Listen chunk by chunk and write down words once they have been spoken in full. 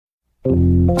Tell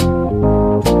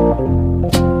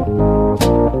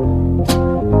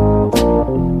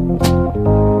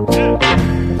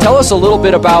us a little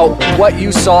bit about what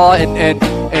you saw and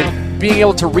being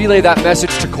able to relay that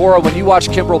message to Cora when you watched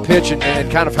Kimbrel pitch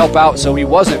and kind of help out so he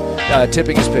wasn't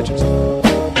tipping his pitches.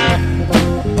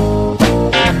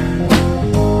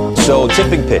 So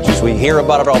tipping pitches, we hear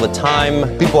about it all the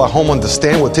time. People at home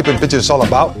understand what tipping pitches is all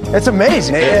about. It's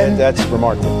amazing. And that's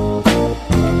remarkable.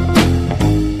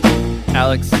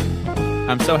 Alex,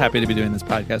 I'm so happy to be doing this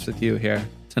podcast with you here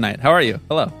tonight. How are you?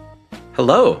 Hello.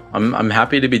 Hello. I'm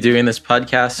happy to be doing this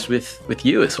podcast with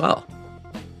you as well.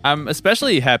 I'm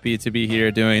especially happy to be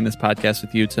here doing this podcast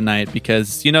with you tonight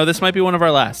because, this might be one of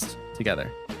our last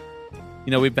together.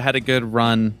 We've had a good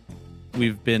run.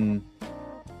 We've been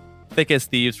thick as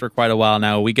thieves for quite a while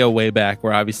now. We go way back.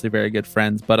 We're obviously very good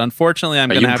friends, but unfortunately, I'm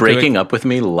going to have to... Are you breaking up with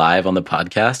me live on the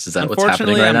podcast? Is that what's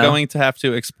happening right now? Unfortunately, I'm going to have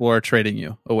to explore trading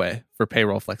you away for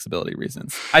payroll flexibility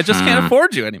reasons. I just can't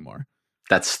afford you anymore.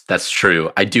 That's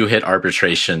true. I do hit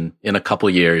arbitration in a couple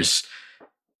years.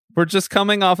 We're just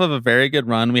coming off of a very good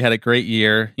run. We had a great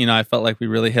year. I felt like we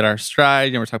really hit our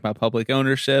stride. We're talking about public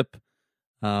ownership.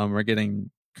 We're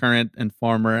getting current and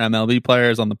former MLB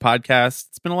players on the podcast.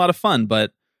 It's been a lot of fun,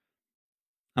 but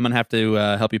I'm going to have to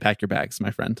help you pack your bags,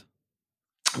 my friend.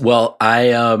 Well,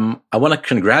 I want to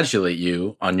congratulate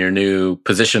you on your new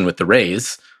position with the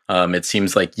Rays. It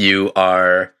seems like you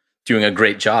are doing a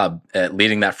great job at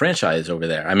leading that franchise over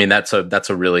there. I mean, that's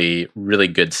a really, really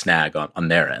good snag on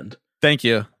their end. Thank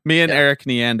you. Me and Eric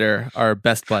Neander are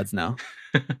best buds now.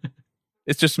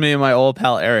 It's just me and my old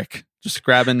pal Eric just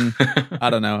grabbing, I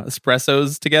don't know,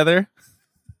 espressos together.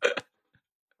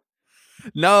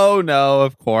 No,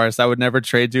 of course. I would never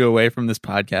trade you away from this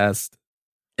podcast.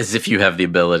 As if you have the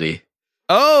ability.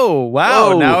 Oh,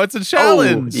 wow. Now it's a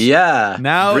challenge. Oh, yeah.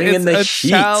 Now it's a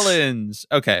challenge.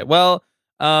 Okay, well,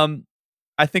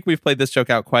 I think we've played this joke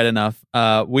out quite enough.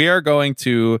 We have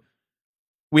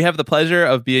the pleasure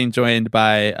of being joined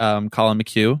by Colin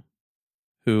McHugh,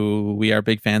 who we are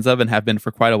big fans of and have been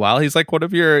for quite a while. He's like he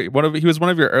was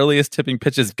one of your earliest tipping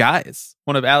pitches guys,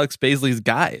 one of Alex Baisley's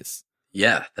guys.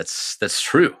 Yeah, that's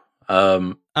true.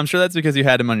 I'm sure that's because you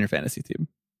had him on your fantasy team.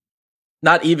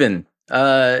 Not even.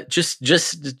 Just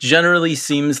generally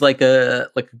seems like a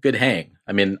good hang.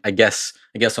 I mean, I guess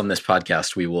on this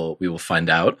podcast we will find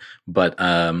out. But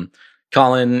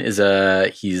Colin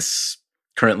he's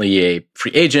currently a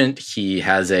free agent. He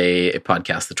has a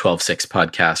podcast, the 12-6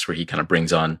 podcast, where he kind of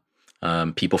brings on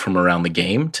people from around the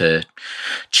game to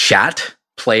chat,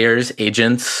 players,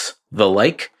 agents, the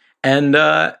like,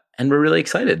 and we're really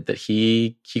excited that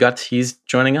he's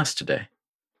joining us today.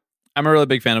 I'm a really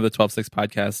big fan of the 12-6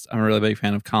 podcast. I'm a really big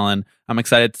fan of Colin. I'm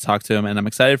excited to talk to him, and I'm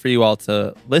excited for you all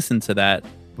to listen to that.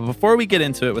 But before we get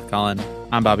into it with Colin,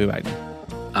 I'm Bobby Wagner.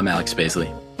 I'm Alex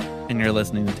Baisley. And you're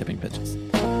listening to Tipping Pitches.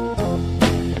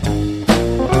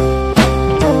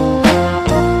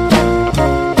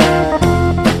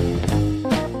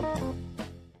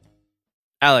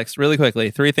 Alex, really quickly,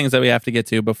 3 things that we have to get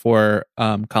to before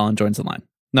Colin joins the line.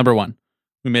 Number 1,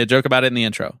 we made a joke about it in the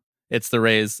intro. It's the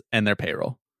Rays and their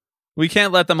payroll. We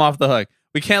can't let them off the hook.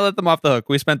 We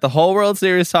spent the whole World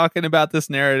Series talking about this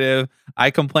narrative.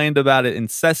 I complained about it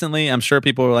incessantly. I'm sure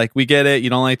people were like, we get it. You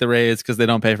don't like the Rays because they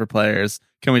don't pay for players.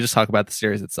 Can we just talk about the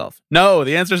series itself? No,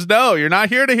 the answer is no. You're not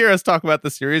here to hear us talk about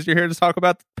the series. You're here to talk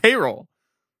about the payroll.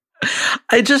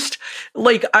 I'm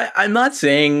not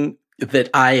saying that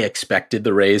I expected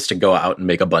the Rays to go out and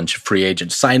make a bunch of free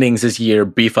agent signings this year,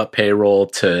 beef up payroll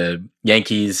to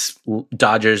Yankees,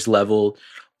 Dodgers level.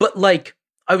 But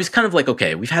I was kind of like,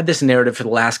 okay, we've had this narrative for the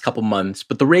last couple months,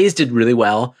 but the Rays did really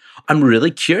well. I'm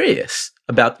really curious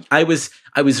about, I was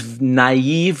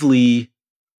naively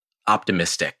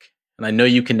optimistic. And I know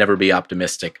you can never be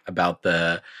optimistic about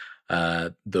the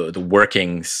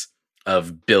workings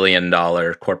of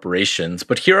billion-dollar corporations,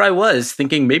 but here I was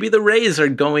thinking maybe the Rays are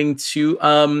going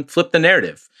to flip the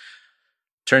narrative.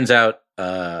 Turns out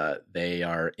they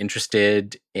are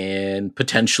interested in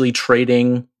potentially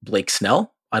trading Blake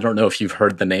Snell. I don't know if you've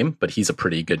heard the name, but he's a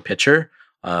pretty good pitcher.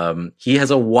 He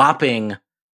has a whopping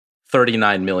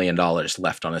 $39 million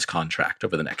left on his contract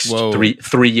over the next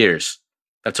three years.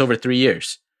 That's over 3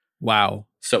 years. Wow.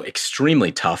 So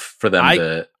extremely tough for them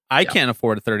I can't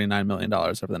afford $39 million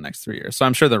over the next 3 years, so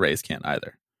I'm sure the Rays can't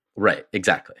either. Right,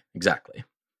 exactly.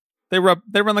 They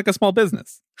run like a small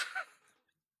business.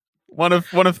 One of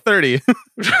 30.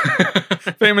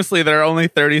 Famously, there are only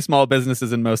 30 small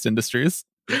businesses in most industries.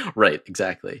 Right,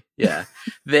 exactly. Yeah.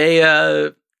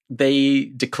 They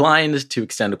declined to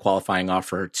extend a qualifying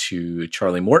offer to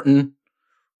Charlie Morton.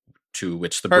 To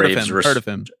which the Heard Braves of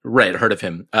him. Right, heard of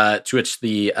him. To which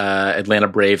the Atlanta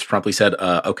Braves promptly said,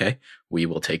 "Okay, we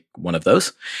will take one of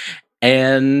those."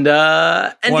 And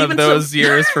one of those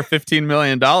years for $15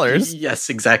 million.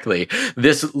 Yes, exactly.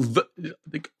 This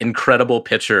incredible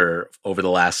pitcher over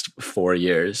the last 4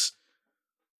 years.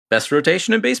 Best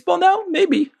rotation in baseball now?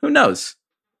 Maybe. Who knows?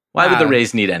 Why would the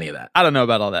Rays need any of that? I don't know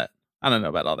about all that. I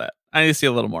need to see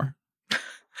a little more.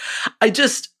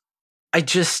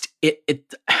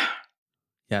 It.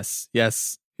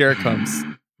 Yes. Here it comes.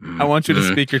 I want you to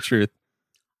speak your truth.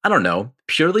 I don't know.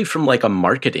 Purely from like a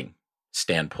marketing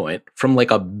standpoint, from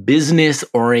like a business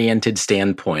oriented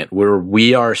standpoint, where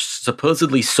we are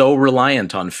supposedly so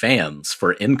reliant on fans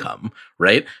for income,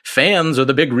 right? Fans are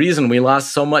the big reason we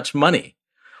lost so much money.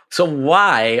 So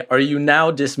why are you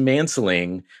now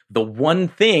dismantling the one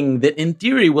thing that in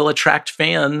theory will attract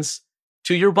fans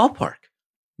to your ballpark?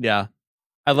 Yeah.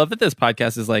 I love that this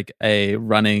podcast is like a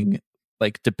running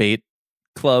like debate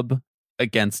club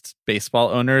against baseball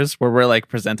owners where we're like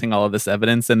presenting all of this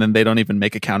evidence and then they don't even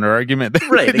make a counter argument.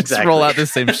 Right, they just exactly. roll out the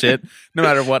same shit no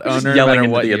matter what owner, no matter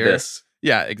what year. Abyss.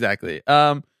 Yeah, exactly.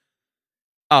 Oh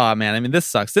man, I mean this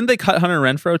sucks. Didn't they cut Hunter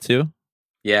Renfroe too?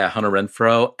 Yeah, Hunter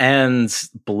Renfroe and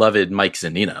beloved Mike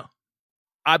Zunino.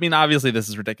 I mean, obviously this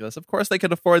is ridiculous. Of course they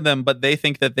could afford them, but they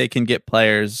think that they can get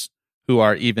players who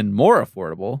are even more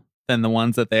affordable than the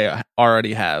ones that they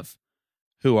already have,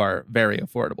 who are very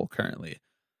affordable currently.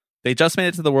 They just made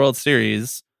it to the World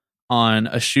Series on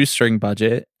a shoestring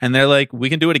budget, and they're like, we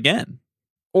can do it again.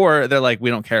 Or they're like, we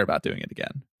don't care about doing it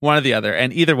again. One or the other.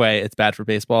 And either way, it's bad for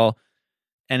baseball.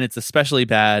 And it's especially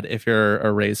bad if you're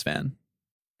a Rays fan,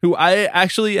 who I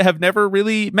actually have never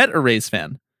really met a Rays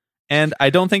fan. And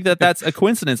I don't think that that's a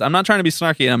coincidence. I'm not trying to be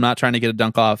snarky, and I'm not trying to get a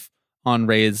dunk off on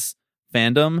Rays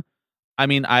fandom. I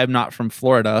mean, I'm not from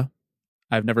Florida.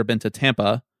 I've never been to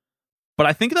Tampa. But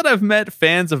I think that I've met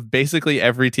fans of basically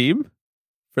every team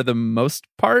for the most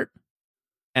part.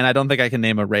 And I don't think I can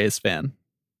name a Rays fan.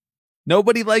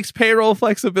 Nobody likes payroll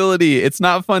flexibility. It's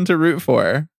not fun to root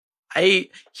for.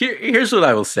 Here's what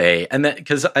I will say. And that,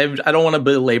 because I don't want to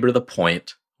belabor the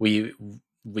point. We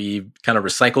kind of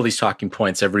recycle these talking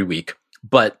points every week.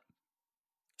 But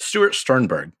Stuart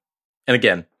Sternberg, and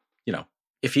again, you know,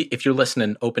 if you're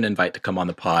listening, open invite to come on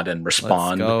the pod and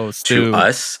respond to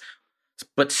us.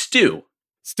 But Stu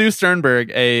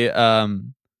Sternberg, a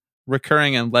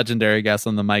recurring and legendary guest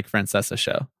on the Mike Francesa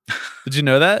show. Did you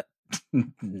know that?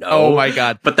 No. Oh my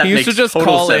god! But that makes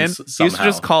total sense somehow. He used to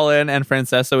just call in, and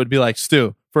Francesa would be like,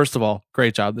 "Stu, first of all,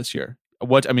 great job this year.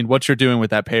 What you're doing with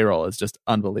that payroll is just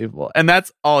unbelievable." And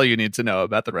that's all you need to know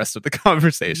about the rest of the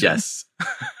conversation. Yes.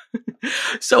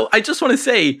 So I just want to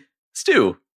say,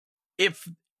 Stu, if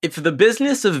the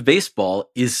business of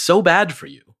baseball is so bad for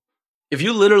you, if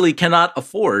you literally cannot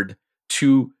afford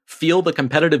to field a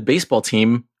competitive baseball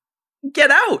team,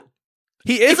 get out.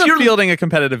 He isn't fielding a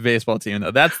competitive baseball team, though.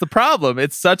 That's the problem.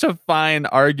 It's such a fine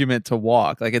argument to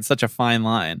walk. Like, it's such a fine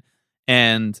line.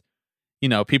 And, you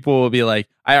know, people will be like,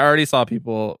 I already saw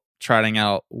people trotting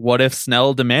out, what if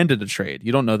Snell demanded a trade?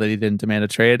 You don't know that he didn't demand a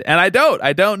trade. And I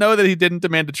don't know that he didn't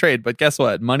demand a trade. But guess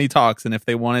what? Money talks. And if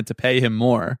they wanted to pay him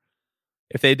more,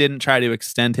 if they didn't try to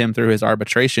extend him through his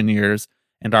arbitration years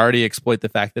and already exploit the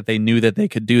fact that they knew that they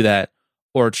could do that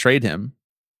or trade him,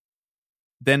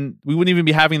 then we wouldn't even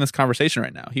be having this conversation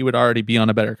right now. He would already be on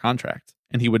a better contract,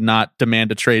 and he would not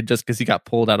demand a trade just because he got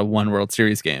pulled out of one World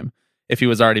Series game if he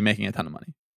was already making a ton of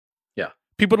money. Yeah.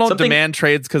 People don't demand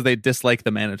trades because they dislike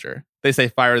the manager. They say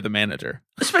fire the manager.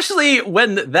 Especially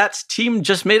when that team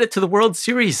just made it to the World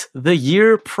Series the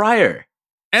year prior.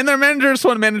 And their manager just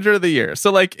won Manager of the Year.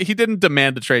 So, like, he didn't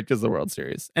demand a trade because of the World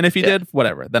Series. And if he did,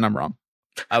 whatever, then I'm wrong.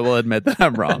 I will admit that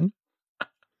I'm wrong.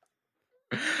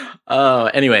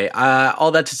 Anyway,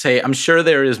 all that to say, I'm sure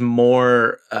there is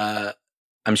more.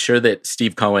 I'm sure that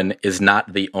Steve Cohen is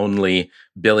not the only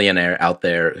billionaire out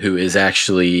there who is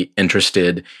actually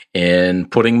interested in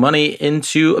putting money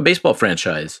into a baseball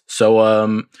franchise.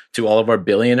 So, to all of our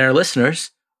billionaire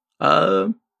listeners,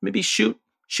 maybe shoot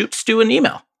Stu an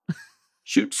email,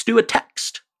 shoot Stu a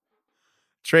text.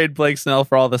 Trade Blake Snell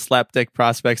for all the slapdick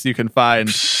prospects you can find.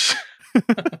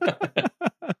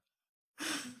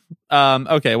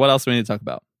 Okay, what else do we need to talk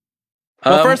about?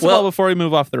 Well, first of all, before we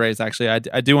move off the Rays, actually,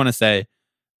 I do want to say,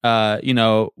 you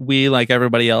know, we, like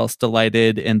everybody else,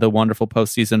 delighted in the wonderful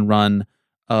postseason run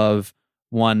of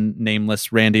one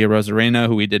nameless Randy Arozarena,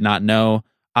 who we did not know.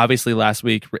 Obviously, last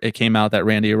week, it came out that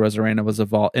Randy Arozarena was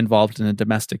involved in a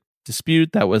domestic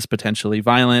dispute that was potentially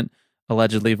violent,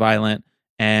 allegedly violent,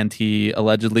 and he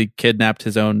allegedly kidnapped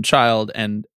his own child.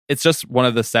 And it's just one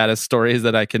of the saddest stories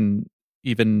that I can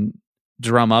even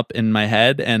drum up in my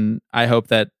head, and I hope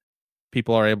that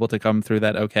people are able to come through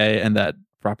that okay, and that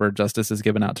proper justice is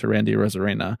given out to Randy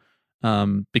Arozarena,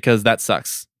 because that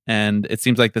sucks. And it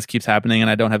seems like this keeps happening, and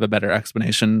I don't have a better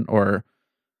explanation for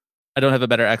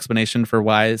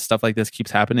why stuff like this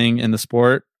keeps happening in the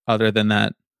sport, other than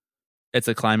that it's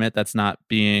a climate that's not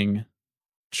being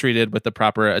treated with the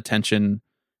proper attention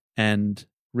and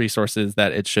resources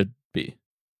that it should be.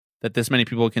 That this many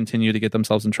people continue to get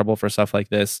themselves in trouble for stuff like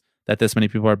this, that this many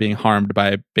people are being harmed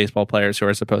by baseball players who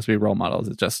are supposed to be role models.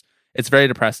 It's very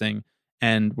depressing,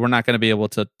 and we're not going to be able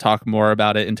to talk more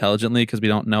about it intelligently because we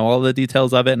don't know all the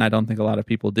details of it, and I don't think a lot of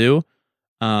people do.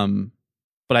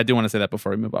 But I do want to say that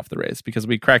before we move off the Rays, because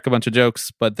we crack a bunch of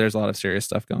jokes, but there's a lot of serious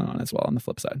stuff going on as well on the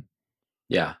flip side.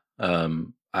 Yeah.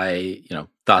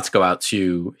 Thoughts go out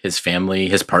to his family,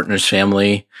 his partner's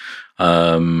family.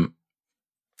 I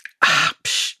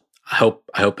hope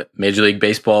Major League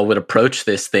Baseball would approach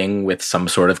this thing with some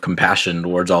sort of compassion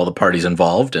towards all the parties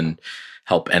involved and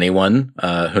help anyone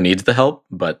who needs the help.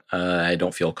 But I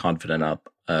don't feel confident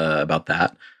about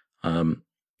that.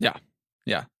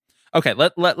 Yeah. Okay,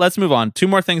 let's move on. 2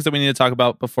 more things that we need to talk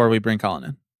about before we bring Colin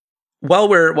in. While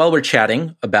we're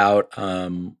chatting about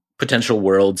potential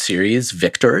World Series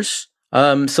victors,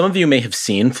 some of you may have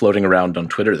seen floating around on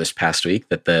Twitter this past week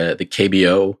that the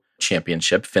KBO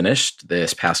championship finished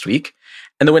this past week,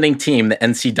 and the winning team, the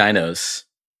NC Dinos,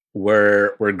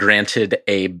 were granted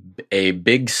a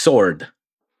big sword.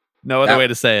 No other way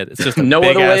to say it. It's just no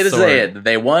other way to sword. say it.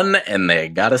 They won and they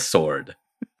got a sword,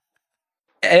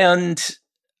 and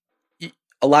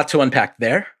a lot to unpack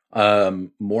there.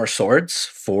 More swords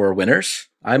for winners.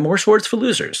 More swords for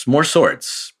losers. More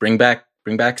swords. Bring back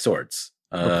swords.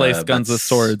 Replace guns with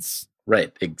swords.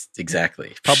 Right.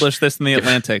 Exactly. Publish this in the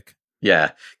Atlantic.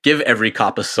 Yeah. Give every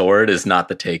cop a sword is not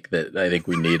the take that I think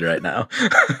we need right now.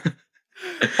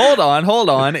 Hold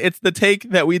on. It's the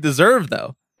take that we deserve,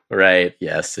 though. Right.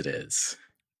 Yes, it is.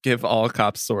 Give all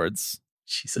cops swords.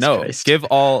 Jesus no, Christ. Give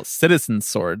all citizens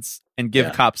swords and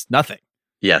give cops nothing.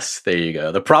 Yes, there you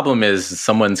go. The problem is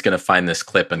someone's going to find this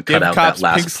clip and cut out that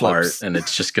last part, and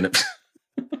it's just going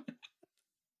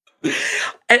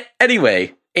to...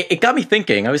 Anyway, it got me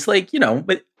thinking. I was like,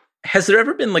 but has there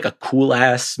ever been like a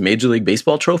cool-ass Major League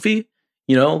Baseball trophy?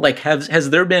 Like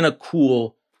has there been a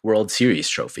cool World Series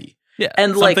trophy? Yeah,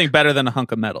 and something better than a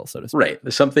hunk of metal, so to speak. Right.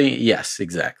 There's something, yes,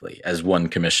 exactly, as one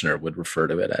commissioner would refer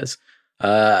to it as.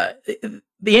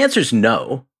 The answer is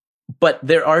no. But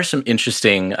there are some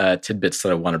interesting tidbits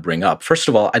that I want to bring up. First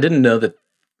of all, I didn't know that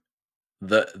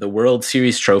the World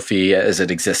Series trophy as it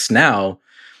exists now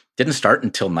didn't start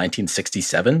until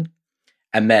 1967,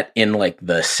 and that in like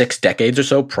the 6 decades or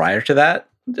so prior to that,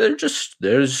 there just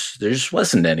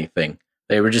wasn't anything.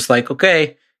 They were just like,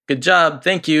 okay, good job,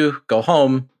 thank you, go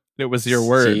home. It was your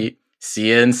word. See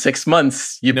you in 6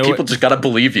 months. People just gotta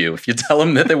believe you if you tell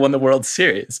them that they won the World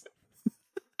Series.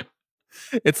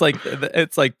 It's like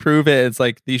prove it. It's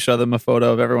like you show them a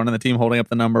photo of everyone on the team holding up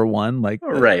the number 1. Like,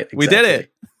 right, exactly. We did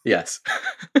it. Yes.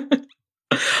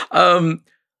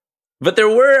 But there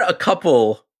were a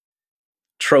couple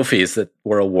trophies that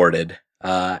were awarded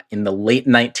in the late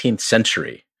 19th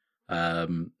century.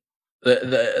 The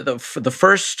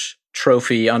first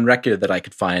trophy on record that I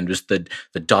could find was the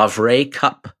Dovray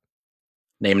Cup,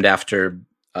 named after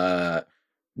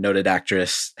noted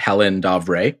actress Helen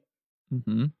Dovray.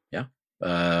 Mm-hmm.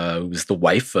 Who was the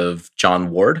wife of John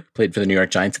Ward, played for the New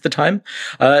York Giants at the time.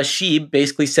 She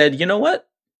basically said, you know what?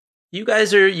 You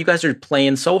guys are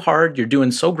playing so hard. You're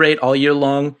doing so great all year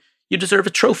long. You deserve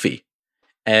a trophy.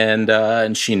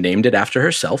 And she named it after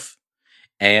herself.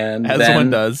 And as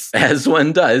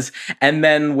one does. And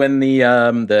then when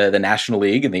the National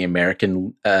League and the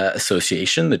American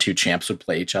Association, the 2 champs would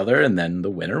play each other, and then the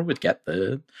winner would get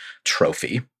the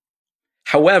trophy.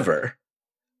 However,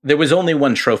 there was only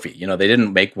one trophy. They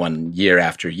didn't make one year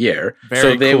after year.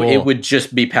 It would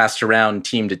just be passed around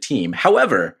team to team.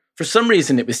 However, for some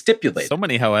reason, it was stipulated. So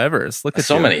many howevers. Look at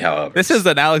so many howevers. This is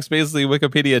an Alex Baisley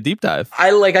Wikipedia deep dive.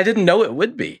 I didn't know it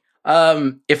would be.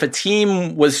 If a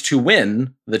team was to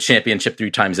win the championship 3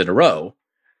 times in a row,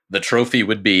 the trophy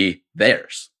would be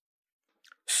theirs.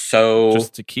 So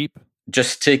just to keep.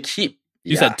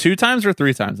 You said 2 times or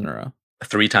 3 times in a row?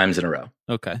 3 times in a row.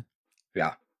 Okay.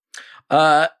 Yeah.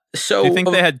 Do you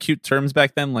think they had cute terms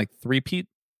back then, like three-peat?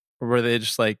 Or were they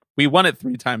just like, we won it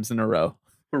 3 times in a row?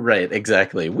 Right,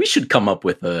 exactly. We should come up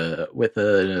with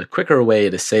a quicker way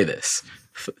to say this.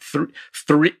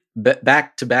 Three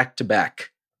back to back to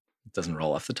back. It doesn't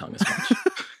roll off the tongue as much.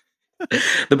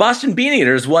 The Boston Bean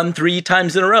Eaters won 3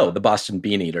 times in a row. The Boston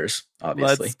Bean Eaters,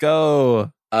 obviously. Let's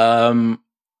go.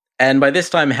 And by this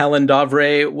time, Helen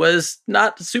Dovre was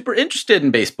not super interested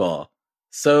in baseball.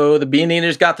 So the Bean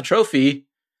Eaters got the trophy.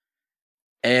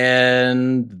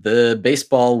 And the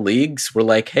baseball leagues were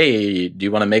like, hey, do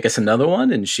you want to make us another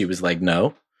one? And she was like,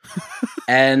 no.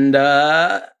 And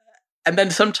then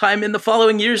sometime in the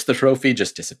following years, the trophy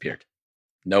just disappeared.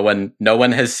 No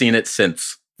one has seen it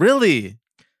since. Really?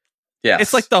 Yes.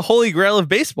 It's like the holy grail of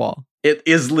baseball. It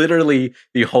is literally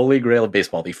the holy grail of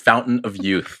baseball, the fountain of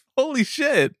youth. Holy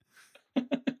shit.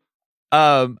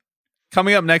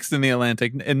 Coming up next in the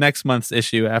Atlantic, in next month's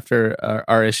issue, after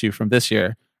our issue from this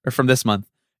year, or from this month,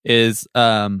 is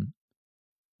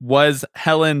was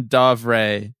Helen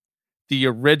Dovre the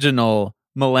original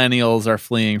millennials are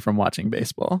fleeing from watching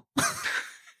baseball?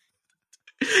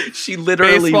 She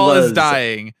literally baseball was is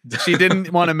dying. She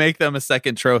didn't want to make them a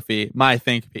second trophy. My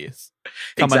think piece.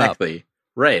 Coming exactly. Up.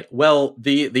 Right. Well,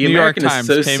 the New American York Times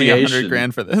Association pay me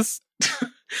 $100,000 for this.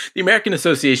 The American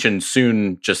Association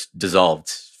soon just dissolved,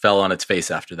 fell on its face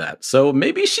after that. So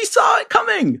maybe she saw it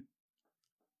coming.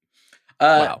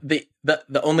 Wow.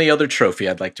 The only other trophy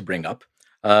I'd like to bring up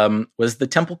was the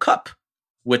Temple Cup,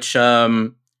 which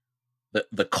the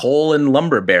coal and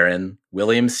lumber baron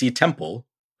William C. Temple,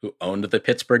 who owned the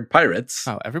Pittsburgh Pirates.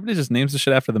 Oh, everybody just names the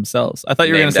shit after themselves. I thought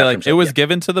you were going to say like it was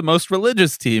given to the most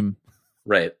religious team.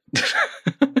 Right.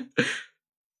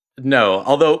 No,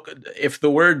 although if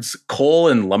the words coal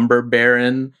and lumber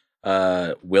baron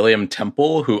William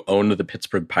Temple, who owned the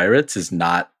Pittsburgh Pirates, is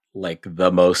not like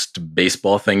the most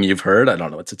baseball thing you've heard, I don't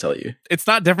know what to tell you. It's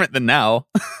not different than now.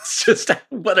 It's just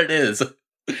what it is.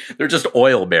 They're just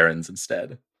oil barons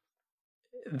instead.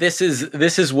 This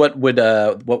is what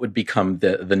would become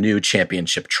the new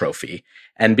championship trophy.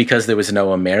 And because there was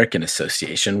no American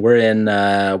association, we're in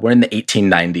the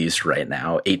 1890s right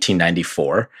now,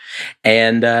 1894,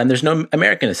 and there's no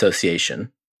American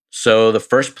association. So the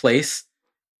first place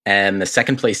and the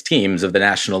second place teams of the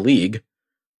National League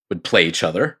would play each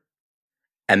other,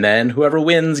 and then whoever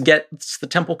wins gets the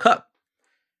Temple Cup.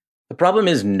 The problem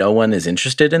is no one is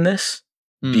interested in this.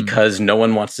 Because no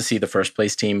one wants to see the first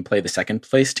place team play the second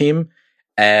place team.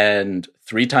 And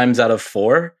 3 times out of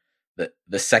 4,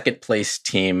 the second place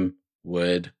team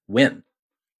would win.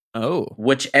 Oh.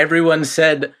 Which everyone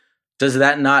said, does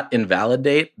that not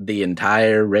invalidate the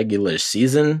entire regular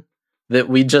season that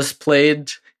we just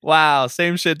played? Wow,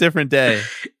 same shit, different day.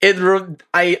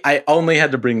 I only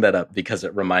had to bring that up because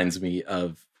it reminds me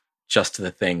of just the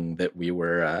thing that we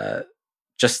were...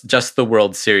 Just the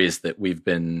World Series that we've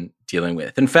been dealing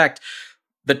with. In fact,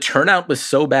 the turnout was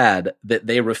so bad that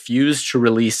they refused to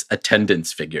release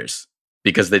attendance figures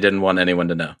because they didn't want anyone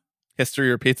to know. History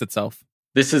repeats itself.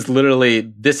 This is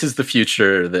the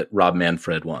future that Rob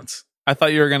Manfred wants. I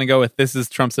thought you were going to go with this is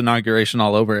Trump's inauguration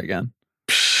all over again.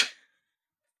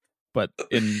 But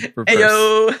in reverse.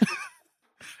 Ayo!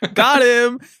 Got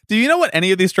him! Do you know what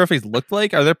any of these trophies looked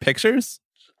like? Are there pictures?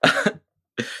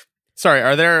 Sorry,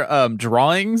 are there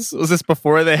drawings? Was this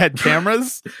before they had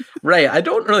cameras? Right, I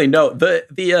don't really know. The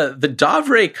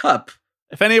Dovre Cup.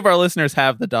 If any of our listeners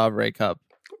have the Dovre Cup,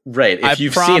 right? If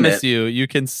you've seen it, I promise you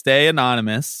can stay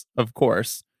anonymous. Of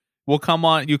course, we'll come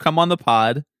on. You come on the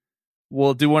pod.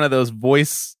 We'll do one of those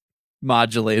voice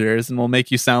modulators, and we'll make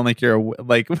you sound like you're a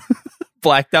like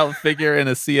blacked out figure in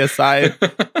a CSI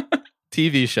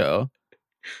TV show.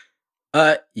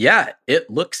 Yeah, it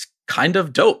looks kind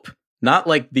of dope. Not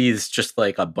like these, just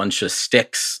like a bunch of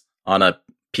sticks on a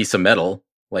piece of metal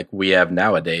like we have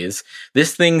nowadays.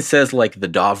 This thing says like the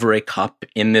Dovre Cup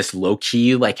in this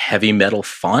low-key like heavy metal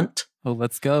font. Oh,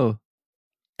 let's go.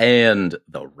 And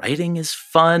the writing is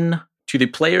fun. To the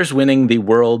players winning the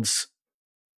world's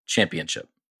championship.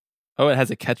 Oh, it has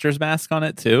a catcher's mask on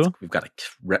it too? We've got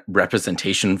a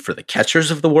representation for the catchers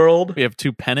of the world. We have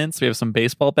 2 pennants. We have some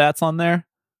baseball bats on there.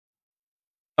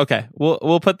 Okay,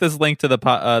 we'll put this link to the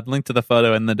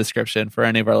photo in the description for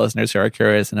any of our listeners who are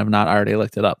curious and have not already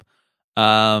looked it up.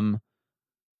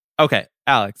 Okay,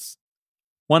 Alex.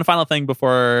 One final thing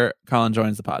before Colin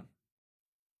joins the pod.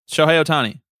 Shohei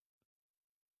Ohtani,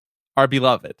 our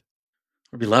beloved.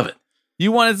 Our beloved.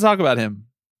 You wanted to talk about him.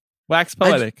 Wax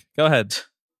poetic. Go ahead.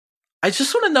 I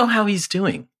just want to know how he's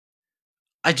doing.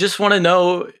 I just want to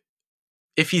know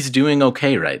if he's doing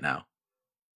okay right now.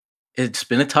 It's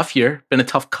been a tough year, been a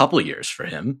tough couple of years for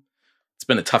him. It's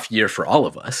been a tough year for all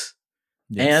of us.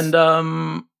 Yes.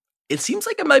 And it seems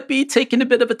like it might be taking a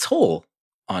bit of a toll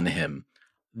on him.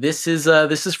 This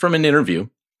is from an interview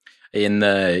in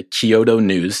the Kyodo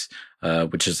News,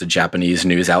 which is a Japanese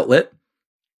news outlet.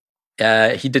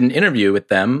 He did an interview with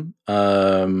them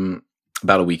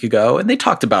about a week ago, and they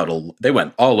talked about they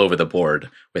went all over the board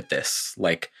with this.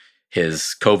 Like,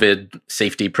 his COVID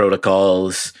safety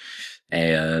protocols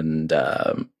and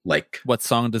like What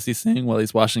song does he sing while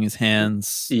he's washing his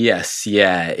hands? yes,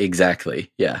 yeah,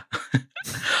 exactly. Yeah.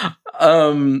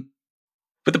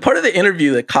 But the part of the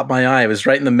interview that caught my eye was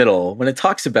right in the middle when it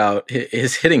talks about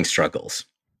his hitting struggles.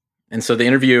 And so the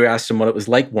interviewer asked him what it was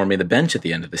like warming the bench at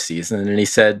the end of the season, and he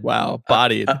said, Wow,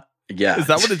 bodied. yeah. Is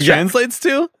that what it Yeah. translates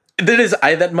to?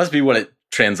 That must be what it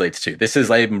translates to.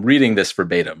 I'm reading this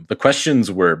verbatim. The questions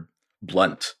were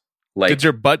blunt. Like, Did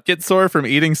your butt get sore from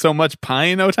eating so much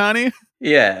pine, Otani?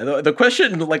 yeah, the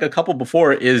question, like a couple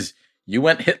before, is you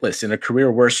went hitless in a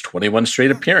career worst 21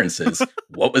 straight appearances.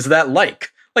 What was that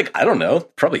like? Like, I don't know,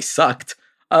 probably sucked.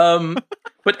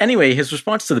 But anyway, his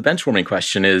response to the benchwarming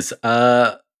question is,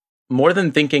 more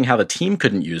than thinking how the team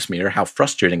couldn't use me or how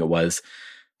frustrating it was,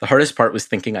 the hardest part was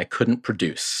thinking I couldn't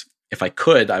produce. If I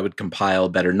could, I would compile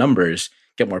better numbers,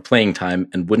 get more playing time,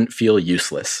 and wouldn't feel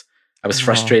useless. I was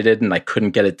frustrated and I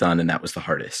couldn't get it done, and that was the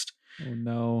hardest. Oh,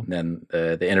 no. And then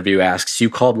the interview asks, you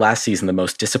called last season the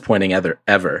most disappointing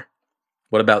ever.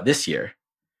 What about this year?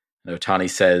 And Otani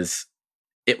says,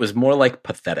 it was more like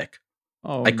pathetic.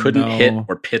 Oh, I couldn't no. hit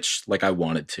or pitch like I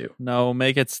wanted to. No,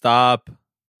 make it stop.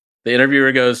 The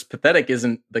interviewer goes, pathetic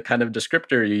isn't the kind of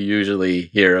descriptor you usually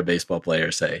hear a baseball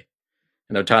player say.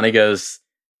 And Otani goes,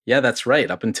 yeah, that's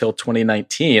right. Up until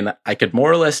 2019, I could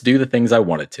more or less do the things I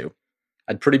wanted to.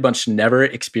 I'd pretty much never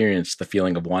experienced the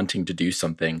feeling of wanting to do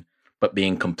something, but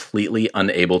being completely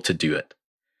unable to do it.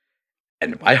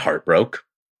 And my heart broke.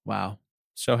 Wow.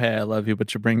 Shohei, I love you,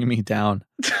 but you're bringing me down.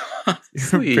 You're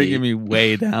Honestly. bringing me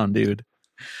way down, dude.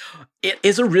 It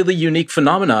is a really unique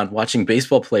phenomenon watching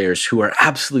baseball players who are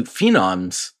absolute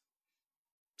phenoms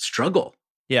struggle.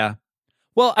 Yeah.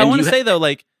 Well, I And want to you say, though,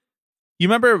 like, you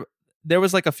remember there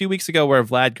was like a few weeks ago where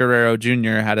Vlad Guerrero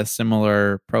Jr. had a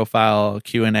similar profile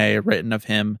Q&A written of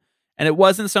him. And it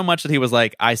wasn't so much that he was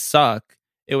like, I suck.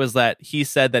 It was that he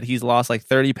said that he's lost like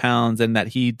 30 pounds and that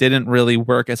he didn't really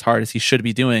work as hard as he should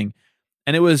be doing.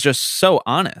 And it was just so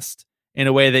honest in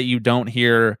a way that you don't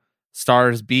hear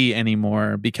stars be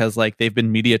anymore, because like they've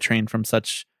been media trained from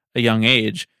such a young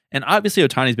age. And obviously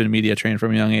Otani's been media trained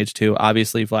from a young age too.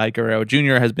 Obviously Vlad Guerrero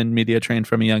Jr. has been media trained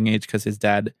from a young age because his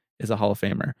dad is a Hall of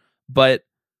Famer. But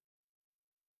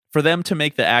for them to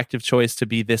make the active choice to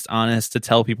be this honest, to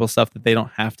tell people stuff that they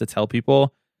don't have to tell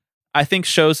people, I think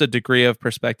shows a degree of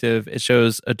perspective. It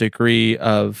shows a degree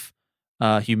of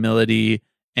humility.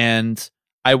 And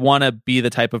I want to be the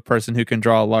type of person who can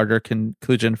draw a larger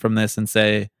conclusion from this and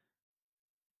say,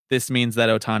 this means that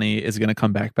Otani is going to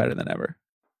come back better than ever.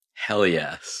 Hell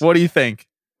yes. What do you think?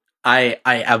 I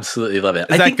absolutely love it.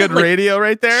 Is that good radio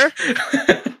right there?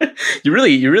 You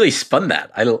really spun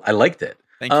that. I liked it.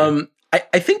 Thank you.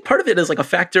 I think part of it is like a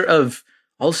factor of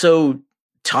also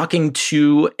talking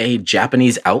to a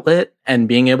Japanese outlet and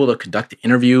being able to conduct the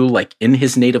interview like in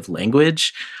his native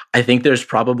language. I think there's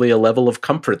probably a level of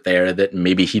comfort there that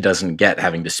maybe he doesn't get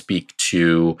having to speak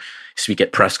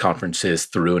at press conferences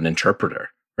through an interpreter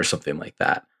or something like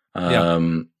that.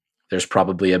 There's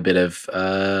probably a bit of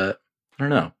I don't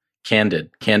know,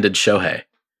 candid Shohei.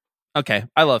 Okay,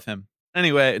 I love him.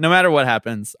 Anyway, no matter what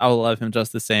happens, I will love him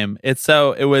just the same. It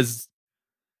was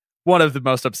one of the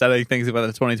most upsetting things about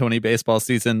the 2020 baseball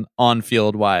season on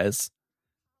field wise,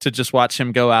 to just watch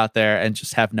him go out there and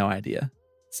just have no idea.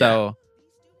 So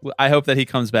I hope that he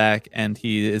comes back and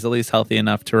he is at least healthy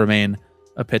enough to remain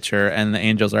a pitcher, and the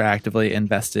Angels are actively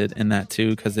invested in that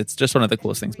too, because it's just one of the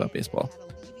coolest things about baseball.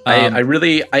 I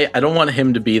don't want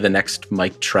him to be the next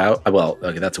Mike Trout. Well,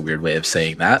 okay, that's a weird way of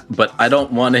saying that, but I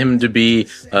don't want him to be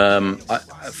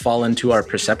fall into our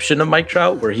perception of Mike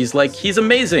Trout, where he's like, he's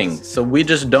amazing, so we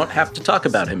just don't have to talk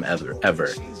about him ever.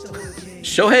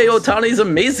 Shohei Ohtani's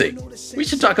amazing. We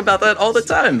should talk about that all the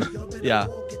time. Yeah.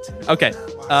 Okay.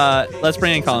 Let's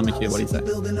bring in Colin McHugh. What do you say?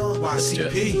 Let's do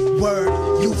it.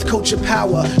 Word, youth culture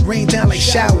power, rain down like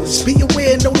showers. Be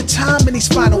aware, know the time in these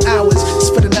final hours. It's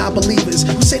for the non-believers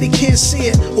who say they can't see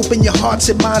it. Open your hearts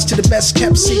and minds to the best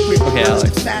kept secret. Okay,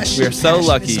 Alex, Fashion, we are so passion,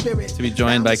 lucky and spirit. to be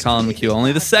joined by Colin McHugh,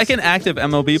 only the second active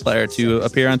MLB player to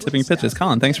appear on Tipping Pitches.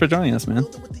 Colin, thanks for joining us, man.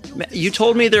 You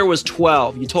told me there was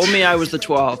 12. You told me I was the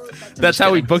 12th. That's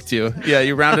how we booked you. Yeah,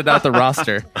 you rounded out the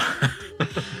roster.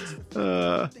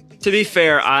 To be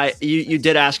fair, you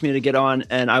did ask me to get on,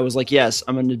 and I was like, yes,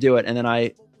 I'm going to do it. And then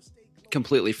I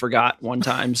completely forgot one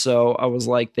time. So I was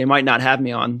like, they might not have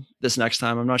me on this next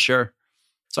time. I'm not sure.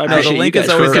 So I appreciate the link you is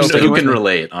guys always for open. sticking Who with can me.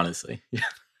 relate, honestly?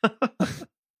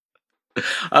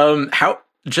 How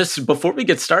just before we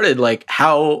get started, like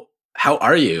how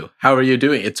are you? How are you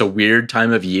doing? It's a weird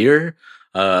time of year.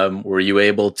 Were you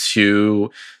able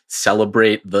to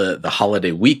celebrate the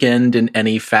holiday weekend in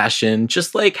any fashion?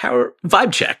 Just like how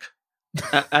vibe check.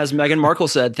 As Meghan Markle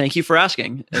said, thank you for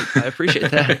asking. I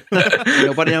appreciate that.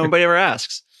 Nobody ever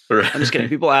asks. Right. I'm just kidding.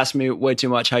 People ask me way too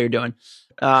much how you're doing.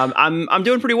 I'm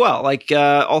doing pretty well. Like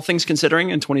all things considering,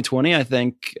 in 2020, I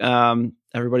think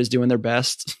everybody's doing their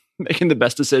best, making the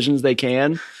best decisions they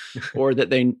can, or that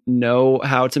they know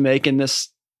how to make in this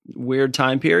weird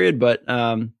time period. But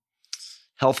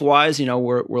health wise,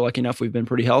 we're lucky enough. We've been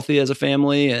pretty healthy as a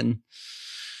family, and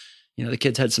the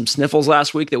kids had some sniffles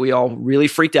last week that we all really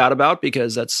freaked out about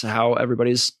because that's how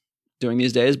everybody's doing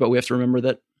these days. But we have to remember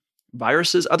that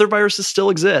other viruses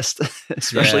still exist,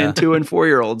 especially in 2 and 4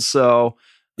 year olds. So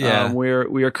we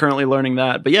are currently learning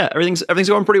that. But yeah, everything's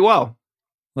going pretty well.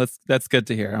 That's good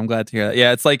to hear. I'm glad to hear that.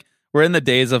 Yeah, it's like we're in the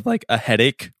days of like a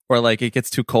headache, or like it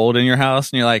gets too cold in your house,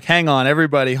 and you're like, hang on,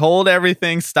 everybody, hold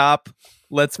everything, stop.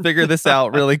 Let's figure this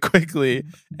out really quickly.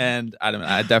 And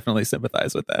I definitely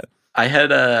sympathize with that. I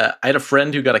had a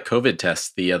friend who got a COVID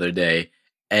test the other day,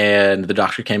 and the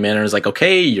doctor came in and was like,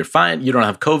 okay, you're fine. You don't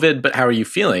have COVID, but how are you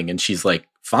feeling? And she's like,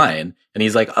 fine. And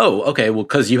he's like, oh, okay, well,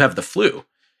 because you have the flu.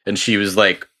 And she was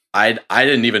like, I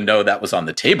didn't even know that was on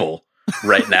the table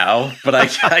right now, but I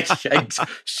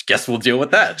guess we'll deal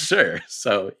with that. Sure.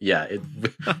 So yeah,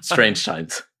 strange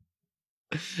times.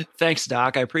 Thanks,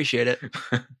 Doc. I appreciate it.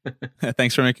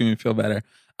 Thanks for making me feel better.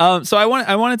 So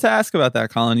I wanted to ask about that,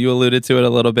 Colin. You alluded to it a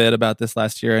little bit about this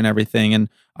last year and everything, and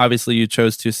obviously you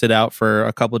chose to sit out for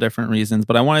a couple different reasons.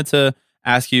 But I wanted to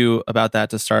ask you about that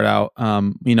to start out.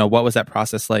 What was that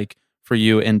process like for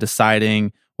you in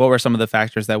deciding? What were some of the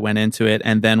factors that went into it?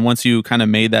 And then once you kind of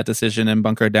made that decision and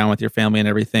bunkered down with your family and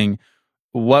everything,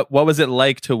 what was it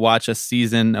like to watch a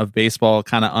season of baseball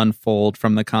kind of unfold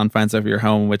from the confines of your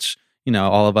home, which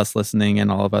all of us listening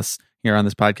and all of us here on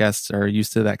this podcast are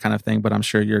used to that kind of thing, but I'm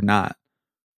sure you're not.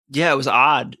 Yeah, it was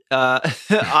odd.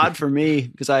 Odd for me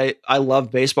because I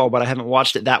love baseball, but I haven't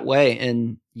watched it that way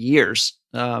in years,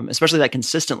 especially that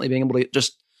consistently, being able to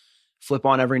just flip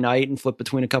on every night and flip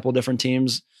between a couple of different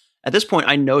teams. At this point,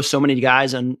 I know so many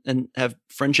guys and have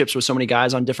friendships with so many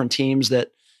guys on different teams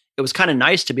that it was kind of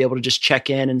nice to be able to just check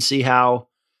in and see how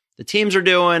the teams are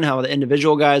doing, how the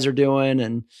individual guys are doing,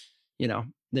 and,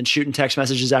 then shooting text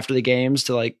messages after the games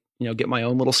to get my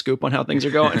own little scoop on how things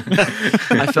are going.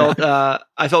 I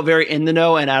felt very in the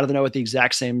know and out of the know at the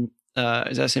exact same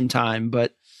time.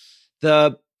 But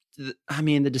the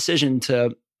decision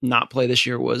to not play this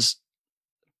year was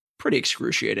pretty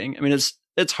excruciating. I mean,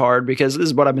 it's hard because this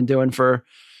is what I've been doing for,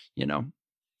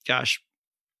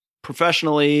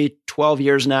 professionally 12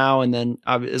 years now. And then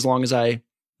as long as I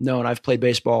know, and I've played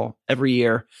baseball every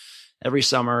year, every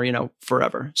summer,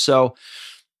 forever. So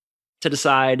to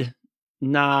decide,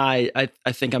 I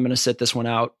think I'm going to sit this one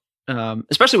out.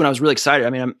 Especially when I was really excited. I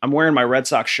mean, I'm wearing my Red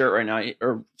Sox shirt right now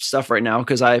or stuff right now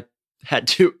because I had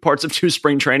 2 parts of 2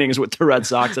 spring trainings with the Red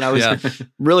Sox, and I was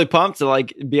really pumped to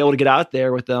be able to get out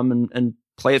there with them and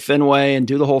play at Fenway and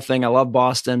do the whole thing. I love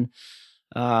Boston.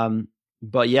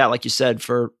 But yeah, like you said,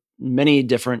 for many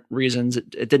different reasons,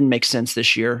 it didn't make sense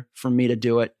this year for me to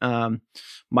do it.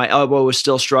 My elbow was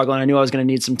still struggling. I knew I was going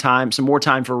to need some more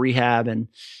time for rehab, and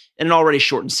in an already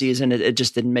shortened season, it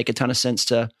just didn't make a ton of sense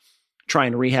to try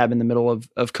and rehab in the middle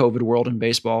of COVID world in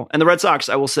baseball. And the Red Sox,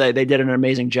 I will say, they did an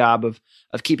amazing job of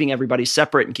keeping everybody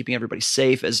separate and keeping everybody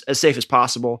safe, as safe as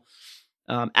possible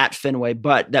at Fenway.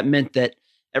 But that meant that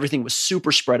everything was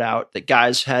super spread out, that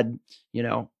guys had,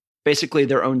 basically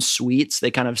their own suites.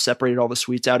 They kind of separated all the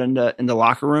suites out into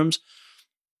locker rooms.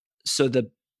 So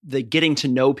the getting to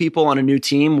know people on a new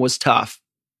team was tough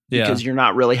because you're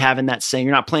not really having that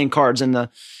you're not playing cards in the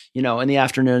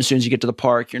afternoon. As soon as you get to the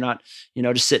park, you're not,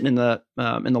 just sitting in the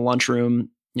lunchroom,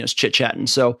 chit chatting.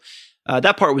 So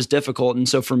that part was difficult. And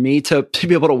so for me to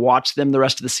be able to watch them the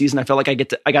rest of the season, I felt like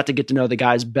I got to get to know the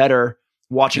guys better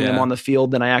watching them on the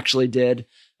field than I actually did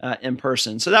in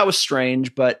person. So that was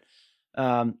strange, but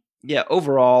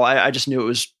overall, I just knew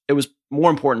it was more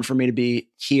important for me to be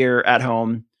here at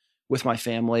home with my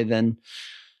family than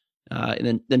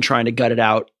trying to gut it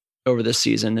out over this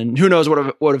season. And who knows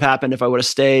what would have happened if I would have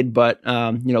stayed. But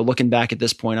looking back at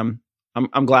this point,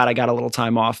 I'm glad I got a little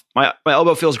time off. My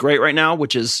elbow feels great right now,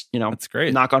 which is that's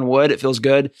great. Knock on wood, it feels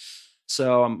good.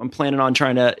 So I'm planning on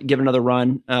trying to give it another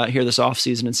run here this off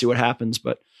season and see what happens.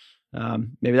 But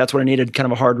maybe that's what I needed, kind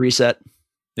of a hard reset.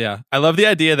 Yeah. I love the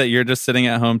idea that you're just sitting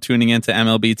at home tuning into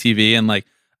MLB TV and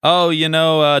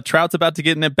Trout's about to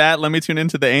get in at bat. Let me tune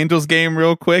into the Angels game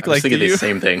real quick. I was thinking the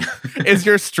same thing. Is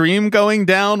your stream going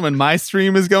down when my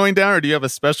stream is going down? Or do you have a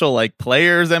special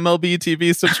players MLB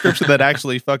TV subscription that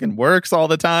actually fucking works all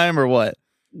the time or what?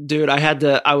 Dude,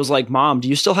 I was like, Mom, do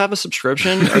you still have a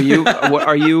subscription?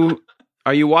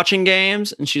 Are you watching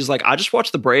games? And she's like, I just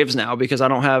watch the Braves now because I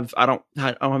don't have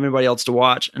anybody else to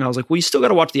watch. And I was like, well, you still got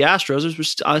to watch the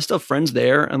Astros. I still have friends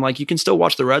there. And like, you can still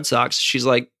watch the Red Sox. She's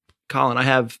like, Colin, I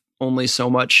have only so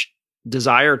much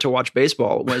desire to watch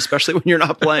baseball, especially when you're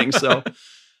not playing. So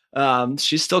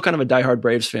she's still kind of a diehard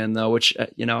Braves fan though, which,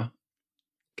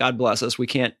 God bless us. We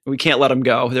can't let them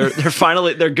go.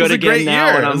 They're good again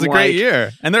now. And it was a great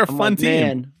year, and they're a fun team.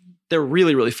 Man, they're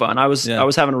really, really fun. I was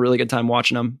having a really good time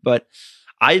watching them, but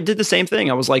I did the same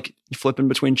thing. I was like flipping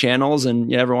between channels,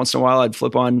 and every once in a while I'd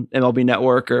flip on MLB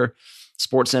Network or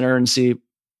Sports Center and see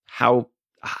how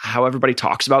everybody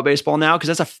talks about baseball now.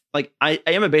 Cause I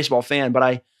am a baseball fan, but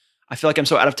I feel like I'm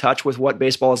so out of touch with what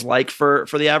baseball is like for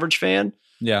the average fan.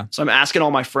 Yeah. So I'm asking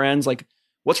all my friends, like,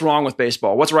 what's wrong with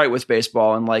baseball? What's right with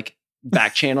baseball? And like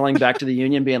back channeling back to the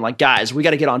union, being like, guys, we got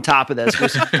to get on top of this.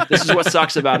 This is what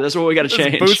sucks about it. This is what we got to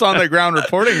change. Boots on the ground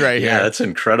reporting right here. Yeah, that's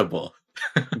incredible.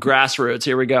 Grassroots.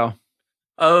 Here we go.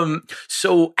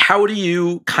 So how do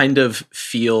you kind of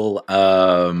feel,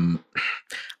 I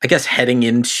guess, heading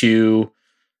into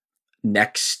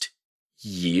next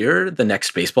year, the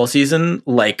next baseball season?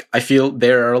 Like, I feel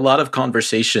there are a lot of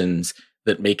conversations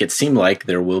that make it seem like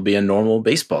there will be a normal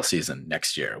baseball season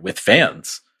next year with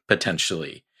fans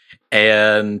potentially.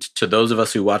 And to those of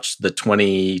us who watched the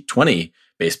 2020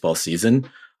 baseball season,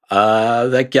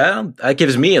 that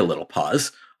gives me a little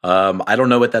pause. I don't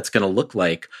know what that's going to look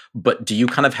like, but do you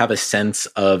kind of have a sense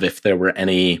of if there were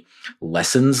any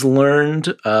lessons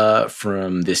learned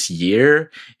from this year?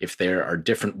 If there are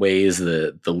different ways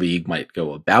the league might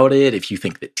go about it? If you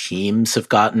think that teams have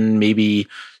gotten maybe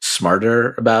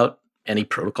smarter about any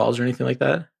protocols or anything like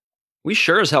that? We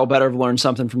sure as hell better have learned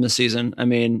something from this season. I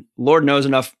mean, Lord knows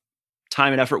enough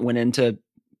time and effort went into,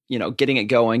 getting it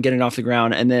going, getting it off the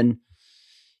ground, and then,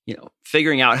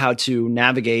 figuring out how to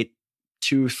navigate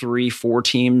 2, 3, 4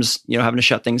 teams, having to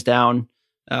shut things down.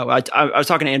 I was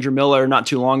talking to Andrew Miller not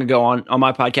too long ago on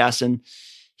my podcast, and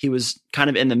he was kind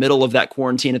of in the middle of that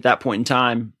quarantine at that point in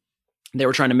time. They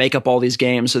were trying to make up all these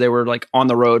games. So they were like on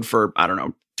the road for,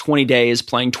 20 days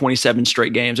playing 27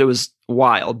 straight games. It was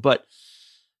wild, but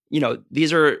it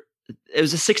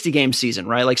was a 60 game season,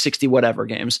 right? Like 60 whatever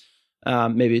games,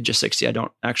 maybe just 60. I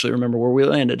don't actually remember where we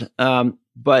landed.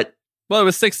 But it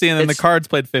was 60 and then the Cards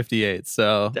played 58.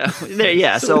 So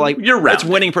yeah. So like you're right. It's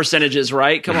winning percentages,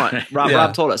 right? Come on.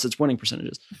 Rob told us it's winning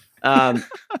percentages.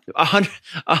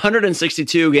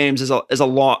 162 games is a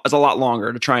lot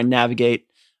longer to try and navigate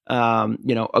a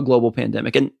global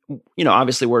pandemic. And,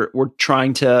 obviously we're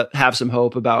trying to have some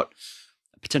hope about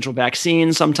potential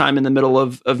vaccine sometime in the middle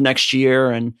of next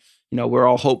year. And, we're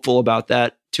all hopeful about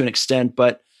that to an extent,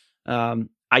 but I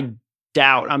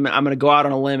doubt, I'm going to go out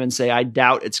on a limb and say, I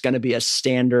doubt it's going to be a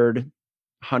standard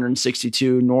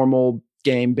 162 normal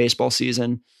game baseball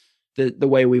season, the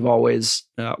way we've always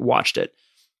watched it.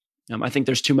 I think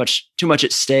there's too much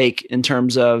at stake in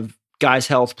terms of guys'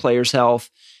 health, players' health.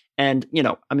 And,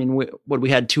 we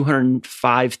had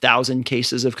 205,000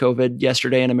 cases of COVID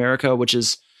yesterday in America, which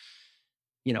is,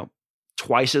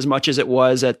 twice as much as it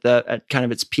was at kind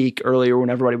of its peak earlier when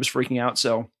everybody was freaking out.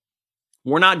 So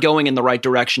we're not going in the right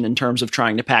direction in terms of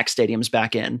trying to pack stadiums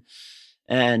back in.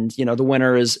 And, the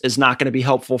winter is not going to be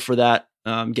helpful for that,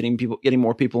 getting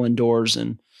more people indoors.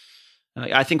 And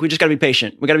I think we just got to be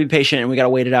patient. We got to be patient and we got to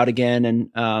wait it out again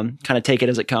and kind of take it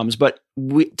as it comes. But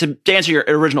to answer your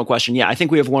original question, yeah, I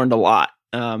think we have learned a lot.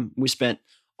 We spent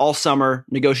all summer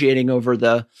negotiating over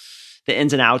the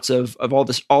ins and outs of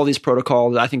all these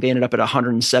protocols. I think they ended up at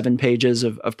 107 pages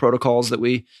of protocols that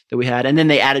we had, and then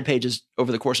they added pages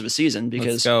over the course of a season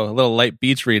because let's go a little light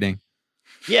beach reading.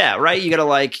 Yeah, right. You got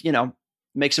to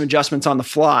make some adjustments on the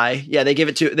fly. Yeah, they gave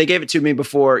it to me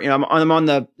before. I'm on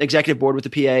the executive board with the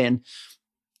PA, and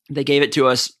they gave it to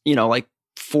us.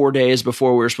 4 days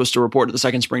before we were supposed to report to the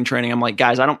second spring training. I'm like,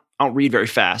 guys, I don't read very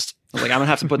fast. I was like, I'm gonna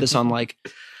have to put this on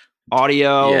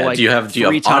audio. Yeah. Do you have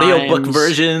audiobook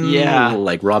version? Yeah.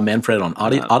 Like Rob Manfred on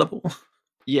Audible?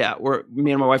 Yeah.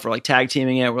 Me and my wife were tag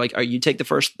teaming it. We're like, you take the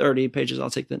first 30 pages. I'll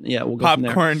take we'll go Popcorn, from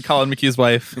there. Colin McHugh's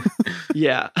wife.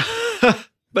 Yeah.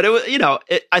 But it was,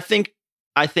 I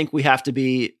think we have to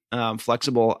be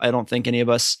flexible. I don't think any of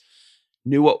us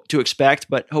knew what to expect,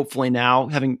 but hopefully now,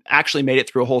 having actually made it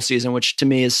through a whole season, which to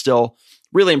me is still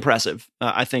really impressive.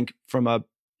 I think from a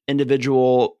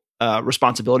individual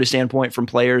responsibility standpoint, from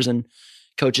players and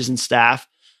coaches and staff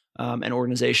and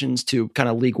organizations to kind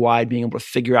of league wide, being able to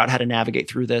figure out how to navigate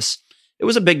through this, it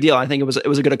was a big deal. I think it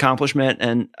was a good accomplishment.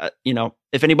 And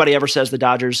if anybody ever says the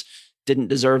Dodgers didn't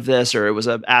deserve this or it was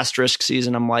an asterisk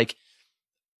season, I'm like,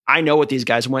 I know what these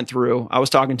guys went through. I was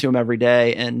talking to them every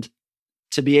day, and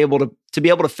to be able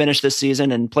to finish this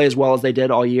season and play as well as they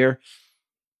did all year,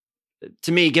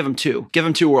 to me, give them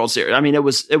two World Series. I mean, it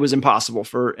was impossible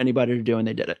for anybody to do, and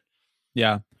they did it.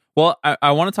 Yeah. Well,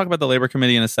 I want to talk about the labor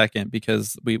committee in a second,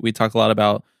 because we talk a lot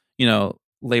about,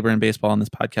 labor and baseball on this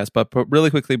podcast. But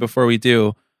really quickly before we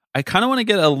do, I kind of want to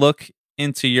get a look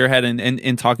into your head and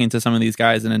in talking to some of these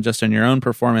guys and then just in your own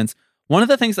performance. One of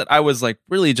the things that I was like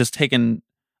really just taken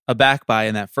aback by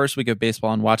in that first week of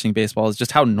baseball and watching baseball is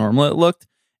just how normal it looked.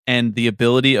 And the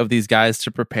ability of these guys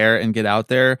to prepare and get out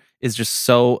there is just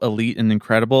so elite and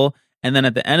incredible. And then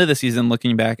at the end of the season,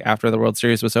 looking back after the World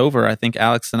Series was over, I think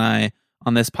Alex and I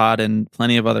on this pod and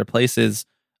plenty of other places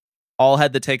all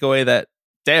had the takeaway that,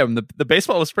 damn, the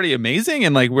baseball was pretty amazing.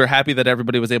 And like, we're happy that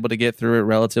everybody was able to get through it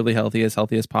relatively healthy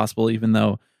as possible, even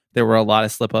though there were a lot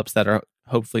of slip ups that are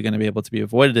hopefully going to be able to be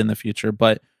avoided in the future.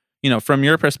 But, from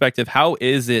your perspective, how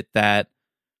is it that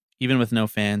even with no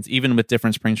fans, even with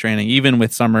different spring training, even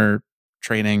with summer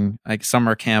training, like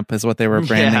summer camp is what they were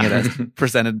branding it as,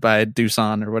 presented by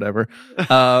Doosan or whatever.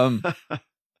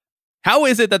 How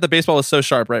is it that the baseball is so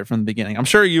sharp right from the beginning? I'm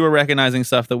sure you were recognizing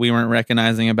stuff that we weren't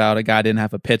recognizing about a guy didn't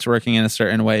have a pitch working in a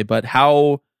certain way, but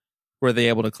how were they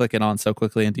able to click it on so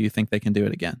quickly? And do you think they can do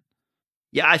it again?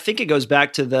 Yeah, I think it goes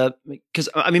back to because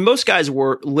most guys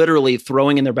were literally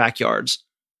throwing in their backyards.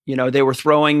 They were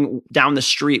throwing down the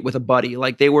street with a buddy.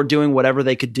 Like, they were doing whatever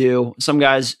they could do. Some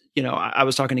guys, I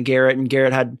was talking to Garrett, and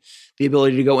Garrett had the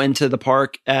ability to go into the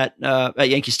park at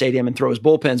Yankee Stadium and throw his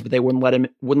bullpens, but they wouldn't let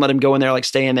him go in there, like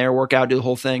stay in there, work out, do the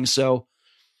whole thing. So,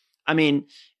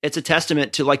 it's a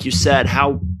testament to, like you said,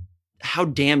 how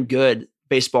damn good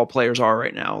baseball players are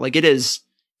right now. Like, it is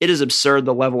absurd,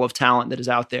 the level of talent that is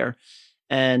out there.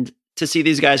 And to see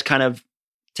these guys kind of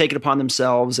take it upon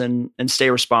themselves and stay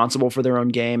responsible for their own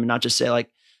game and not just say, like,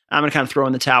 I'm going to kind of throw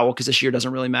in the towel because this year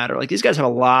doesn't really matter. Like, these guys have a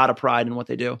lot of pride in what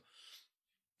they do.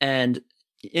 And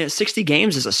 60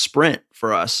 games is a sprint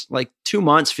for us. Like, 2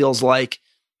 months feels like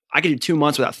I could do 2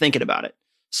 months without thinking about it.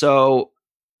 So,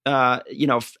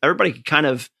 if everybody could kind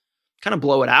of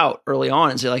blow it out early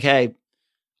on and say, like, hey,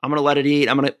 I'm going to let it eat.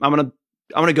 I'm going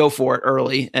to go for it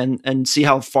early and see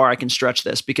how far I can stretch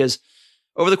this, because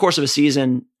over the course of a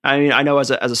season, I know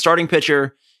as a starting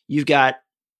pitcher, you've got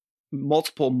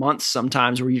multiple months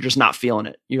sometimes where you're just not feeling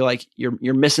it. You're like,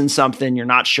 you're missing something. You're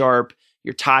not sharp.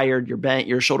 You're tired.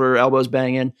 Your shoulder, elbows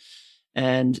banging.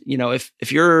 And,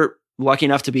 if you're lucky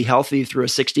enough to be healthy through a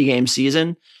 60 game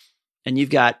season and you've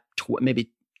got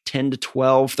maybe 10 to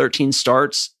 12, 13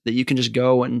 starts that you can just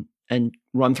go and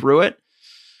run through it.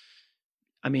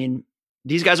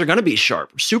 These guys are going to be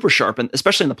sharp, super sharp, and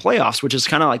especially in the playoffs, which is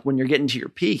kind of like when you're getting to your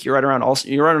peak. You're right around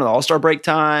the All-Star break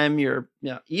time. You're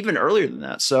even earlier than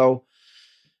that. So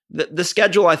the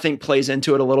schedule, I think, plays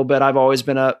into it a little bit. I've always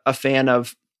been a fan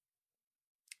of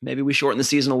maybe we shorten the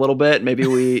season a little bit. Maybe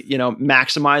we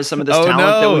maximize some of this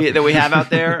talent that we have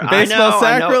out there. Baseball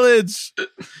sacrilege.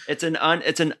 It's an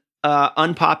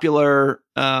unpopular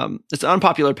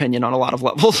opinion on a lot of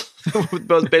levels with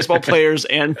both baseball players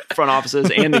and front offices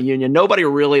and the union. Nobody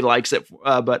really likes it,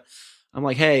 but I'm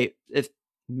like, hey, if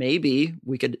maybe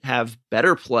we could have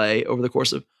better play over the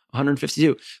course of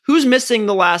 152. Who's missing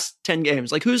the last 10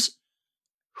 games? Like, who's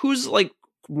like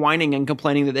whining and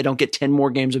complaining that they don't get 10 more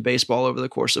games of baseball over the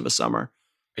course of a summer?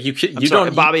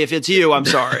 Bobby, if it's you, I'm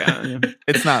sorry.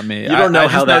 It's not me. You don't know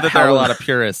how there are a lot of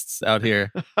purists out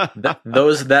here.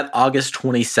 that August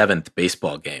 27th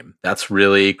baseball game, that's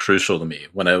really crucial to me.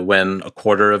 When a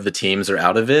quarter of the teams are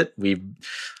out of it,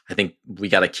 I think we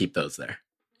got to keep those there.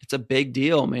 It's a big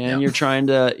deal, man.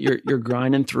 Yeah. You're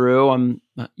grinding through. I'm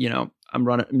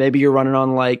running. Maybe you're running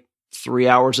on like 3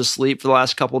 hours of sleep for the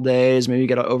last couple of days. Maybe you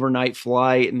get an overnight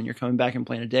flight and then you're coming back and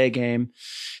playing a day game.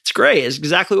 It's great. It's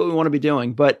exactly what we want to be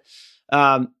doing. But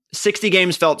 60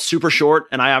 games felt super short,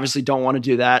 and I obviously don't want to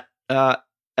do that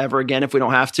ever again if we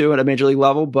don't have to at a major league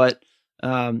level. But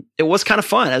it was kind of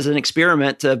fun as an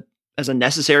experiment, as a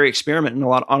necessary experiment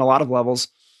on a lot of levels.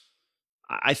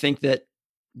 I think that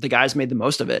the guys made the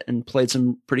most of it and played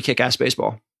some pretty kick-ass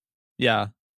baseball. Yeah.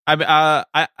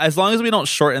 I as long as we don't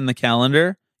shorten the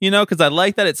calendar, because I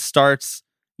like that it starts,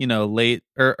 late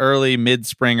or early,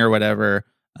 mid-spring or whatever.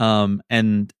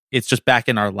 And it's just back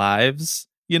in our lives,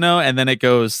 and then it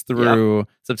goes through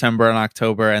September and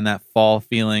October, and that fall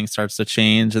feeling starts to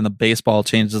change, and the baseball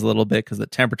changes a little bit because the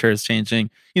temperature is changing.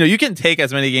 You can take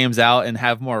as many games out and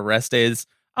have more rest days.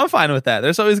 I'm fine with that.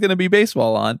 There's always going to be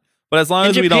baseball on, but as long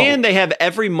as we don't. In Japan, they have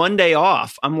every Monday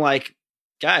off. I'm like,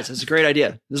 guys, this is a great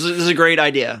idea. This is a great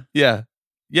idea. Yeah.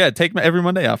 take every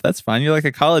Monday off. That's fine. You're like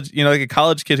a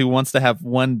college kid who wants to have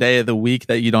one day of the week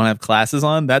that you don't have classes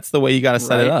on. That's the way you got to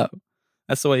set it up.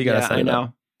 That's the way you got to set it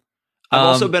up. I've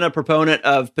also been a proponent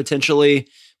of potentially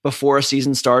before a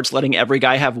season starts, letting every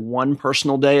guy have one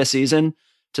personal day a season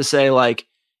to say like,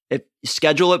 if you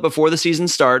schedule it before the season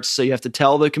starts. So you have to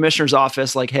tell the commissioner's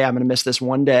office like, hey, I'm going to miss this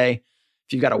one day.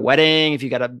 If you've got a wedding, if you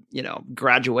got a,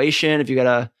 graduation, if you got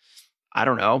a, I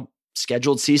don't know,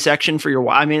 scheduled C-section for your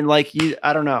wife. I mean, like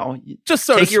I don't know. Just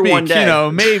so take to your speak, one day.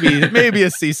 Maybe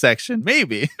a C-section,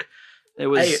 maybe. It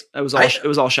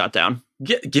was all shot down.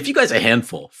 Give you guys a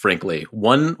handful, frankly.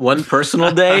 One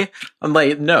personal day. I'm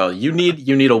like, no, you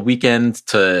need a weekend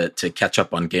to catch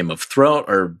up on Game of Thrones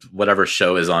or whatever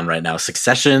show is on right now.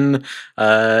 Succession.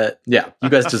 Yeah, you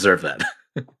guys deserve that.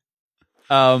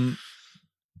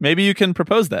 Maybe you can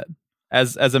propose that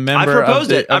as a member. I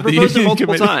proposed it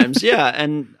multiple times. Yeah,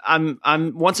 and I'm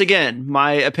once again,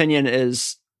 my opinion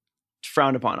is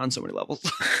frowned upon on so many levels.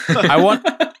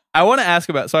 I want to ask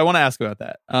about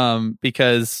that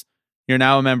because you're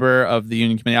now a member of the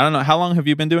union committee. I don't know, how long have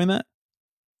you been doing that?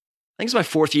 I think it's my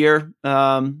 4th year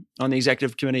on the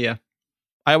executive committee. Yeah.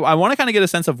 I want to kind of get a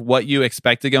sense of what you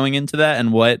expected going into that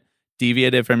and what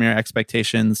deviated from your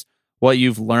expectations, what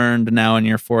you've learned now in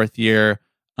your 4th year,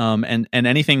 and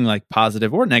anything like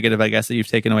positive or negative, I guess, that you've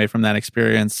taken away from that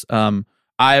experience.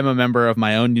 I am a member of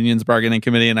my own union's bargaining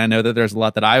committee, and I know that there's a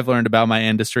lot that I've learned about my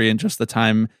industry in just the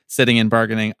time sitting in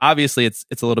bargaining. Obviously, it's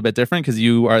a little bit different because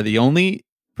you are the only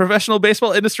professional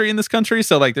baseball industry in this country,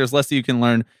 so like there's less that you can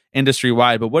learn industry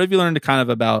wide. But what have you learned kind of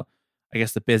about, I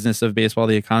guess, the business of baseball,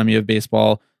 the economy of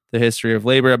baseball, the history of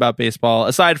labor about baseball,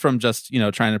 aside from just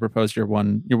trying to propose your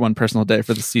one personal day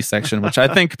for the C-section, which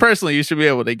I think personally you should be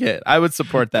able to get. I would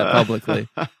support that publicly.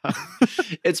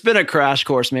 It's been a crash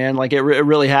course, man. Like it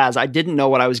really has. I didn't know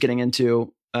what I was getting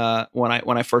into when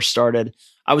I first started.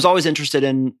 I was always interested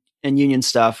in union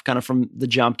stuff, kind of from the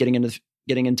jump, getting into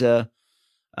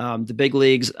the big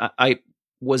leagues. I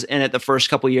was in it the first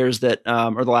couple of years that,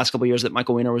 or the last couple of years that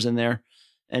Michael Weiner was in there.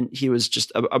 And he was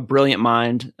just a brilliant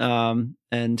mind,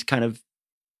 and kind of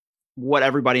what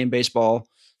everybody in baseball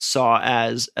saw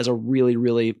as a really,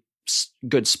 really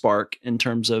good spark in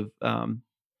terms of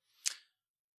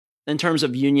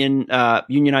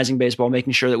unionizing baseball,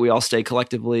 making sure that we all stay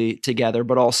collectively together.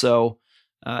 But also,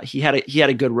 he had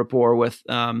a good rapport with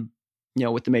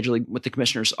with the major league, with the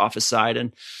commissioner's office side.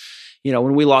 And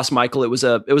when we lost Michael, it was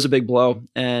a big blow.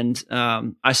 And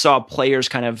I saw players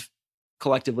kind of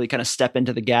collectively kind of step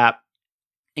into the gap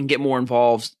and get more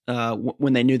involved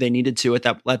when they knew they needed to at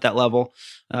that level.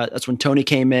 That's when Tony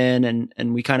came in,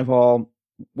 and we kind of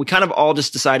all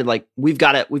just decided like we've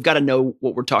got to know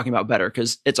what we're talking about better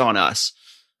because it's on us.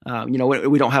 We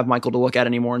don't have Michael to look at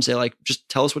anymore and say like just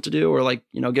tell us what to do or like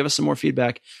give us some more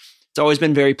feedback. It's always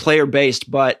been very player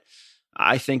based, but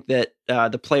I think that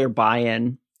the player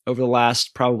buy-in over the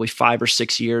last probably 5 or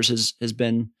 6 years has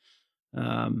been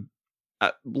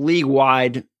league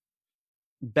wide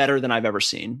better than I've ever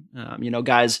seen.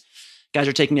 Guys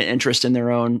are taking an interest in their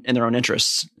own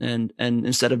interests, and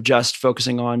instead of just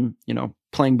focusing on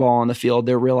playing ball on the field,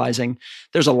 they're realizing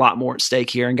there's a lot more at stake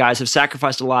here. And guys have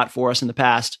sacrificed a lot for us in the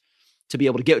past to be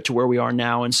able to get to where we are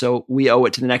now, and so we owe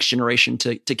it to the next generation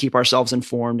to keep ourselves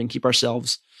informed and keep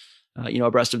ourselves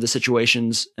abreast of the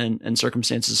situations and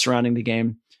circumstances surrounding the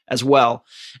game as well.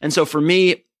 And so for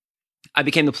me, I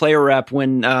became the player rep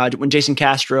when Jason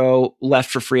Castro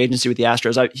left for free agency with the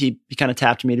Astros. He kind of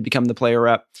tapped me to become the player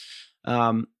rep.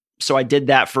 So I did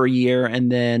that for a year,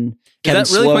 and then Kevin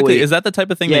quickly, is that the type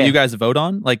of thing that you guys vote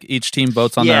on? Like each team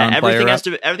votes on their own player rep?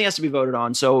 Everything has to be voted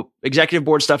on. So executive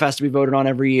board stuff has to be voted on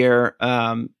every year.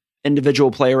 Individual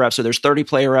player reps. So there's 30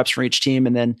 player reps for each team,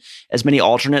 and then as many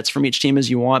alternates from each team as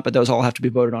you want, but those all have to be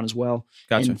voted on as well.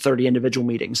 Gotcha. In 30 individual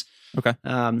meetings. Okay.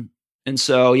 And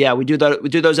so, we do that. We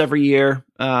do those every year.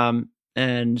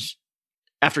 And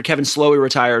after Kevin Slowey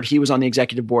retired, he was on the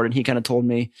executive board, and he kind of told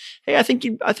me, "Hey, I think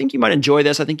you might enjoy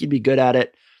this. I think you'd be good at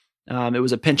it." It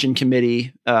was a pension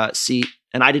committee seat,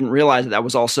 and I didn't realize that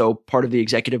was also part of the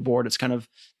executive board. It's kind of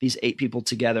these 8 people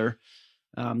together,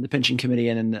 the pension committee,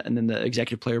 and then the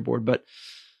executive player board. But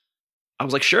I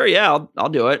was like, "Sure, yeah, I'll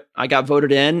do it." I got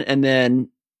voted in, and then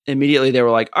immediately they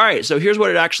were like, "All right, so here's what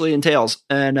it actually entails."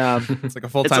 And it's like a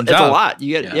full-time job. It's a lot.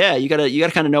 You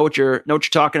gotta kind of know what you're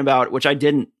talking about, which I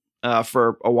didn't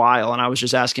for a while. And I was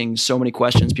just asking so many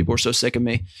questions. People were so sick of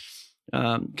me.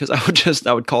 Cause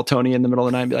I would call Tony in the middle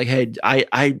of the night and be like, "Hey,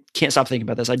 I can't stop thinking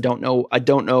about this. I don't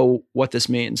know what this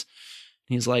means."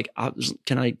 And he's like,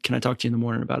 can I talk to you in the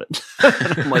morning about it?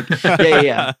 And I'm like,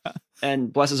 yeah.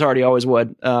 And bless his heart, he always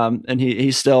would. And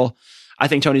he's still, I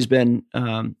think Tony's been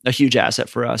a huge asset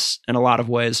for us in a lot of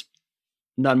ways,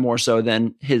 none more so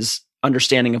than his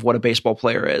understanding of what a baseball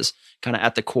player is, kind of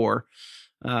at the core.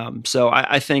 So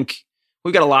I think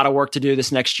we've got a lot of work to do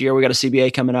this next year. We got a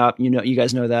CBA coming up. You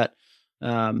guys know that.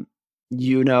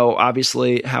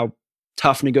 Obviously how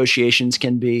tough negotiations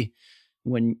can be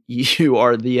when you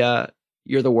are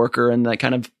you're the worker and the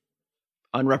kind of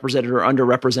unrepresented or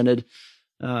underrepresented,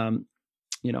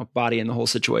 body in the whole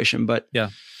situation. But yeah,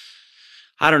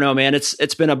 I don't know, man.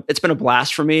 It's been a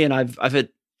blast for me, and I've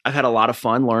had a lot of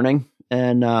fun learning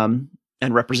and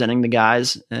representing the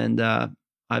guys, and I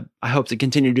hope to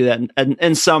continue to do that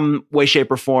in some way,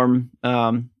 shape, or form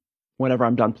whenever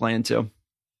I'm done playing too.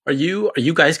 Are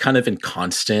you guys kind of in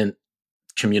constant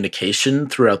communication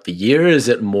throughout the year? Is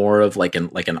it more of like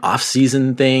an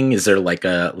off-season thing? Is there like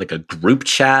a group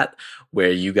chat where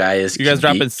you guys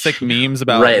dropping sick memes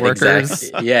about workers?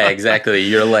 Exactly. Yeah, exactly.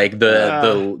 You're like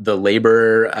the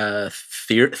labor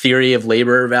theory of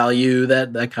labor value,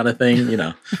 that kind of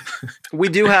thing, We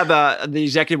do have the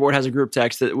executive board has a group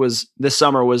text that was this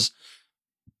summer was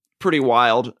pretty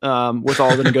wild with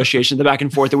all the negotiations, the back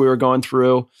and forth that we were going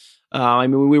through.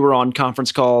 We were on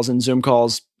conference calls and Zoom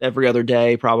calls every other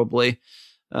day, probably,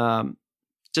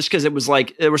 just because it was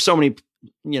like there were so many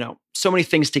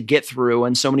things to get through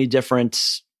and so many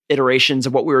different iterations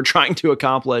of what we were trying to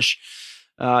accomplish.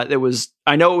 I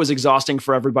know it was exhausting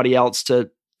for everybody else to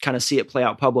kind of see it play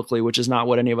out publicly, which is not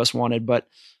what any of us wanted. But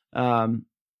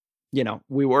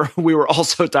we were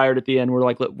also tired at the end. We're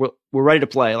like, we're ready to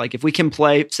play. Like if we can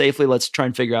play safely, let's try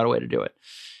and figure out a way to do it.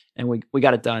 And we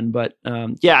got it done. But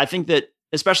I think that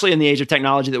especially in the age of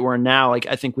technology that we're in now, like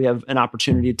I think we have an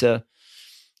opportunity to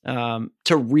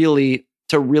really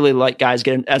let guys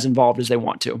get as involved as they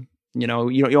want to. You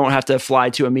don't have to fly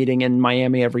to a meeting in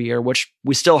Miami every year, which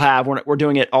we still have. We're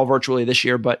doing it all virtually this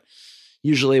year, but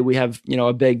usually we have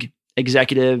a big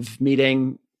executive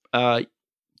meeting for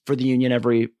the union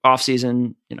every off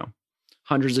season.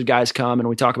 Hundreds of guys come and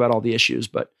we talk about all the issues,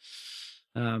 but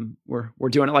we're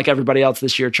doing it like everybody else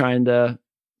this year, trying to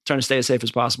stay as safe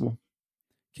as possible.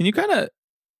 Can you kind of,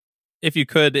 if you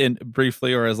could, in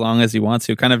briefly or as long as you want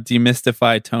to, kind of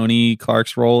demystify Tony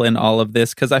Clark's role in all of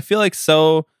this? Because I feel like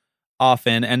so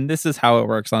often, and this is how it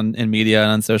works in media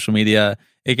and on social media,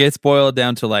 it gets boiled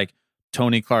down to like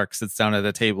Tony Clark sits down at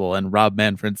a table and Rob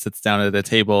Manfred sits down at a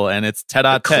table and it's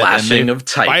tete-a-tete clashing and they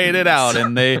fight it out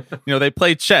and they they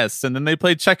play chess and then they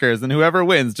play checkers and whoever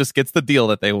wins just gets the deal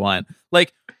that they want.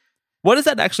 Like, what does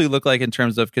that actually look like in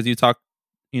terms of, because you talk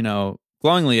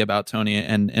glowingly about Tony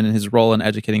and his role in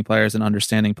educating players and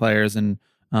understanding players and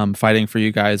fighting for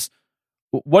you guys.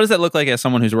 What does that look like as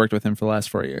someone who's worked with him for the last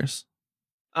 4 years?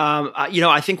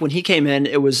 I think when he came in,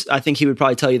 I think he would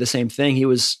probably tell you the same thing.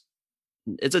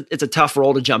 It's a tough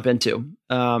role to jump into,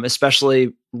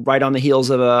 especially right on the heels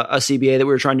of a CBA that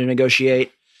we were trying to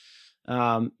negotiate.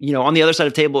 On the other side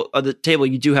of the table,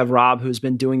 you do have Rob, who's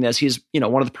been doing this. He's,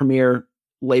 one of the premier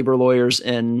labor lawyers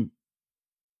in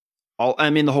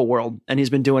the whole world. And he's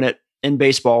been doing it in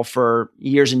baseball for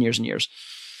years and years and years.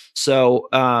 So,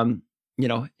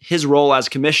 his role as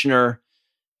commissioner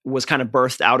was kind of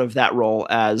birthed out of that role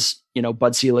as,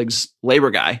 Bud Selig's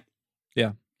labor guy.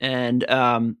 Yeah.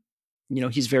 And,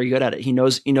 he's very good at it. He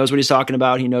knows what he's talking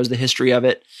about. He knows the history of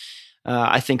it.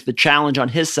 I think the challenge on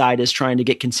his side is trying to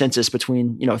get consensus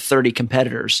between, 30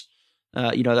 competitors.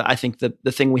 I think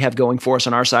the thing we have going for us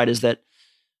on our side is that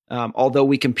although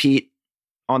we compete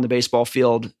on the baseball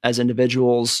field as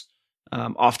individuals,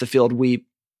 off the field, we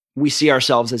see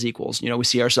ourselves as equals. We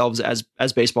see ourselves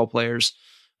as baseball players,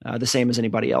 the same as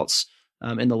anybody else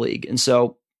in the league. And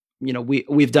so,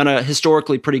 we've done a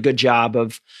historically pretty good job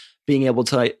of being able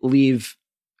to leave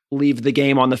the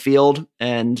game on the field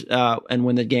and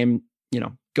when the game,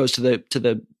 goes to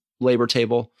the labor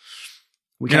table.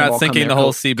 You're not thinking the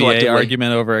whole CBA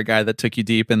argument over a guy that took you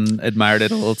deep and admired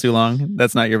it a little too long.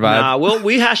 That's not your vibe. Nah,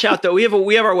 we hash out though. We have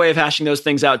our way of hashing those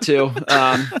things out too,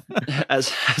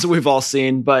 as we've all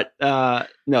seen. But no,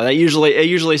 it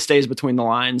usually stays between the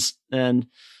lines. And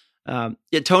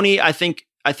Tony, I think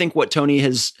what Tony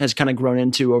has kind of grown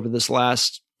into over this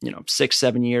last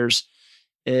 6-7 years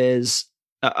is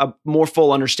a more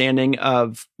full understanding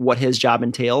of what his job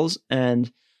entails.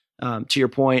 And to your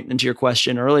point and to your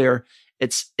question earlier,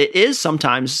 it is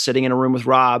sometimes sitting in a room with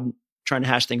Rob trying to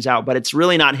hash things out, but it's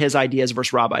really not his ideas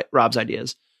versus Rob's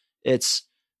ideas. It's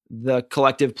the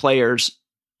collective players,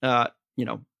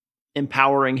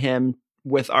 empowering him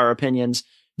with our opinions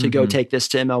to go take this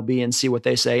to MLB and see what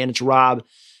they say. And it's Rob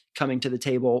coming to the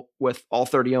table with all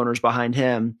 30 owners behind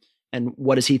him. And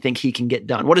what does he think he can get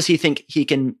done? What does he think he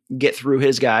can get through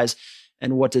his guys?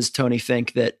 And what does Tony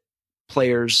think that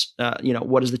players,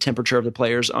 what is the temperature of the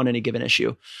players on any given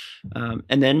issue.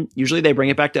 And then usually they bring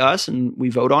it back to us and we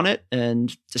vote on it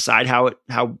and decide how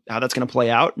that's going to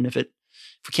play out. And if we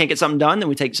can't get something done, then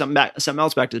we take something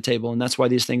else back to the table. And that's why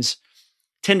these things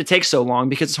tend to take so long,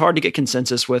 because it's hard to get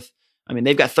consensus with. I mean,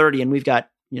 they've got 30 and we've got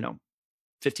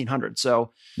 1,500.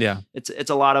 So yeah, it's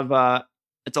a lot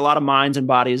of minds and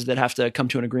bodies that have to come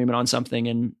to an agreement on something.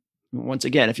 And once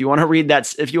again, if you want to read our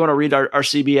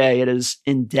CBA, it is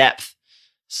in depth.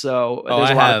 So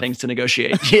there's a lot of things to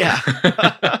negotiate. Yeah.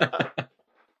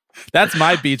 That's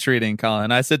my beach reading,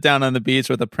 Colin. I sit down on the beach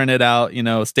with a printed out,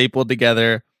 stapled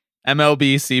together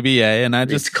MLB CBA, and I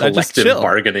just chill.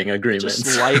 Bargaining agreements.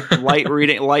 Just light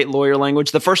reading, light lawyer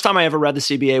language. The first time I ever read the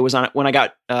CBA was when I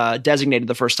got designated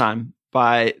the first time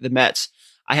by the Mets.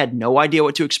 I had no idea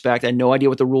what to expect. I had no idea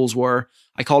what the rules were.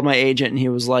 I called my agent and he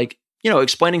was like,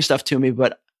 explaining stuff to me,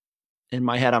 but in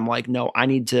my head, I'm like, no, I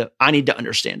need to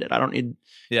understand it. I don't need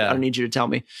you to tell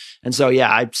me. And so,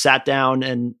 yeah, I sat down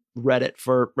and read it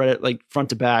like front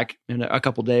to back in a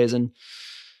couple days. And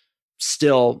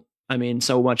still, I mean,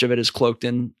 so much of it is cloaked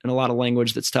in a lot of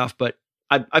language that's tough, but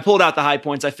I pulled out the high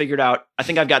points. I figured out, I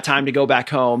think I've got time to go back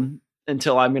home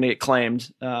until I'm going to get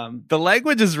claimed. The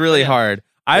language is really hard.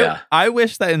 I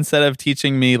wish that instead of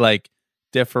teaching me like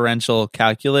differential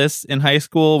calculus in high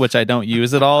school, which I don't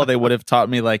use at all, they would have taught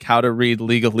me like how to read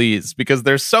legalese, because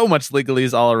there's so much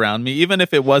legalese all around me, even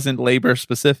if it wasn't labor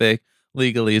specific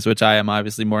legalese, which I am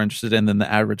obviously more interested in than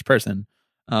the average person.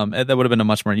 That would have been a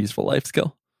much more useful life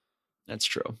skill. That's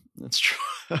true.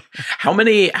 How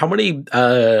many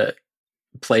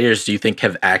players do you think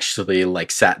have actually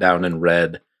like sat down and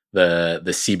read the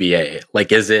CBA?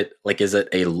 Like, is it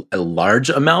a large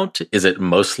amount? Is it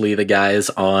mostly the guys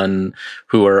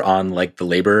who are on like the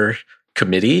labor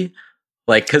committee?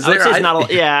 Like, because I would say it's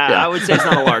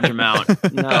not a large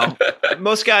amount. No,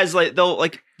 most guys they've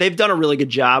done a really good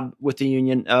job with the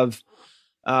union of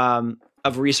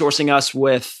resourcing us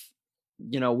with,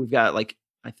 we've got like,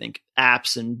 I think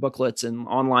apps and booklets and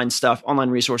online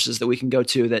resources that we can go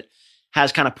to that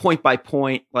has kind of point by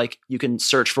point, like you can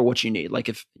search for what you need. Like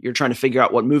if you're trying to figure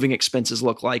out what moving expenses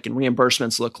look like and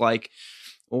reimbursements look like,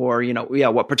 or,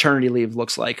 what paternity leave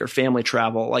looks like or family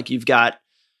travel, like they're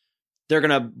going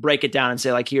to break it down and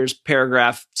say like, here's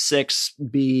paragraph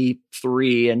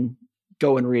 6B3 and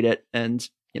go and read it. And,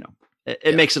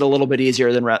 it makes it a little bit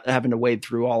easier than having to wade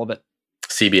through all of it.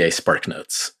 CBA Spark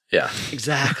Notes. Yeah,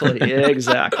 exactly.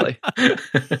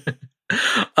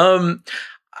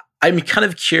 I'm kind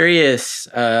of curious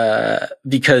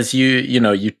because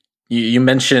you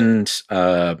mentioned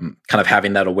kind of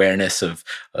having that awareness of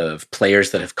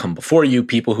players that have come before you,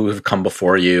 people who have come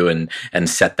before you, and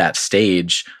set that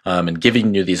stage and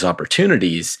giving you these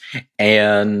opportunities.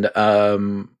 And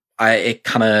it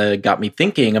kind of got me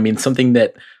thinking. I mean, something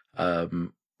that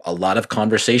a lot of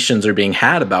conversations are being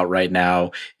had about right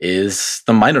now is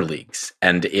the minor leagues,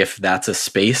 and if that's a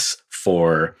space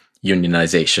for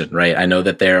unionization, right? I know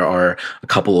that there are a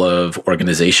couple of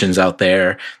organizations out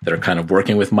there that are kind of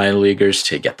working with minor leaguers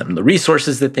to get them the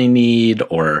resources that they need,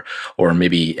 or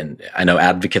maybe, and I know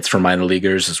Advocates for Minor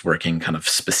Leaguers is working kind of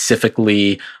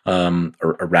specifically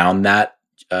around that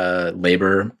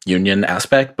labor union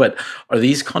aspect. But are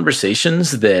these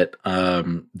conversations that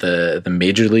the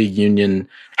Major League Union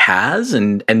has,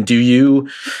 and do you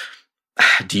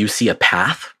see a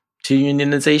path to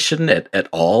unionization at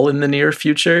all in the near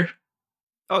future?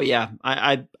 Oh yeah,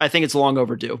 I think it's long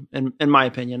overdue, in my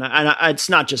opinion. And it's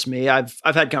not just me. I've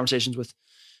had conversations with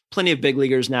plenty of big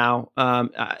leaguers now.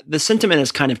 The sentiment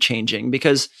is kind of changing,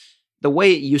 because the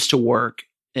way it used to work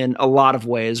in a lot of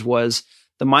ways was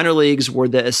the minor leagues were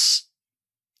this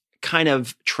kind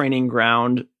of training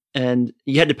ground, and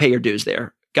you had to pay your dues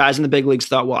there. Guys in the big leagues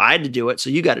thought, well, I had to do it,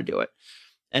 so you got to do it.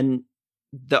 And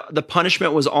the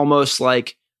punishment was almost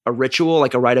like a ritual,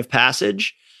 like a rite of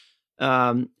passage.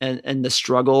 And the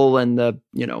struggle and the,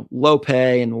 low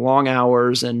pay and long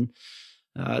hours and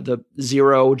the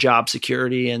zero job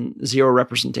security and zero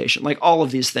representation, like all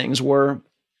of these things were,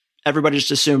 everybody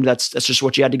just assumed that's just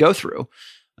what you had to go through.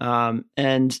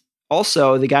 And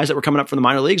also the guys that were coming up from the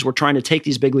minor leagues were trying to take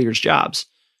these big leaguers' jobs.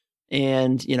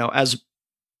 And,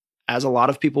 as a lot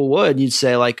of people would, you'd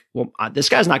say like, well, this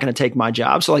guy's not going to take my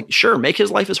job. So like, sure, make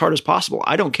his life as hard as possible.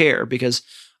 I don't care, because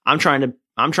I'm trying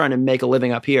to make a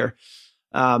living up here.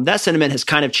 That sentiment has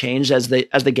kind of changed as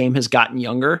the game has gotten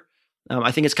younger.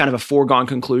 I think it's kind of a foregone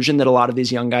conclusion that a lot of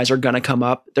these young guys are going to come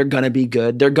up. They're going to be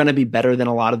good. They're going to be better than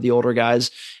a lot of the older guys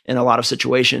in a lot of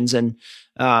situations. And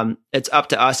it's up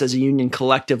to us as a union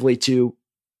collectively to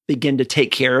begin to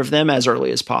take care of them as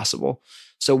early as possible.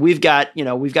 So we've got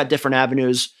different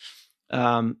avenues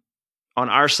on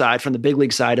our side, from the big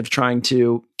league side, of trying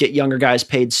to get younger guys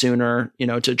paid sooner,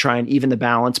 to try and even the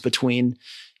balance between,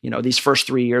 these first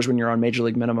 3 years when you're on major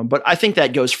league minimum. But I think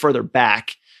that goes further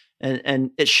back,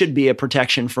 and it should be a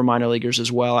protection for minor leaguers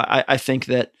as well. I think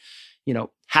that,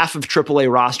 half of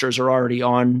AAA rosters are already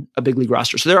on a big league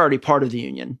roster. So they're already part of the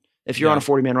union. If you're on a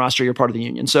 40-man roster, you're part of the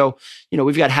union. So,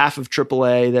 we've got half of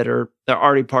AAA that are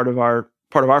already part of our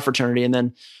fraternity. And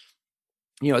then,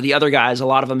 the other guys, a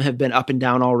lot of them have been up and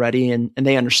down already, and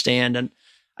they understand. And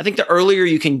I think the earlier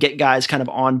you can get guys kind of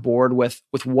on board with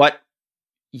what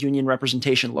union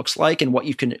representation looks like and what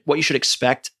you should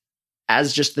expect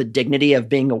as just the dignity of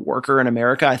being a worker in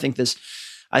America, I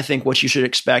think what you should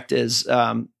expect is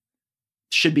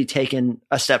should be taken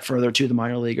a step further to the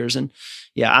minor leaguers. And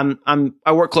yeah,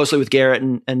 I work closely with Garrett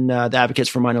and the advocates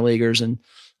for minor leaguers, and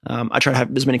I try to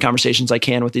have as many conversations as I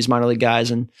can with these minor league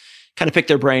guys and kind of pick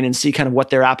their brain and see kind of what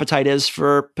their appetite is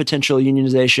for potential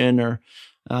unionization or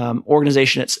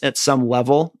organization at some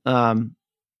level.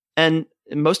 And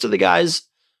most of the guys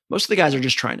are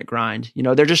just trying to grind.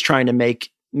 They're just trying to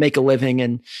make a living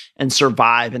and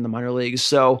survive in the minor leagues.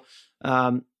 So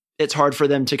it's hard for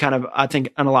them to kind of, I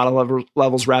think, on a lot of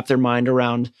levels, wrap their mind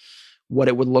around what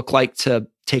it would look like to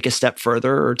take a step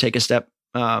further or take a step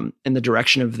in the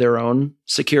direction of their own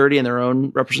security and their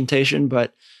own representation.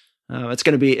 But it's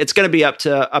going to be up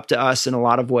to us in a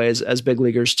lot of ways as big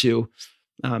leaguers to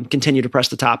continue to press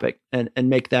the topic and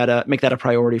make that a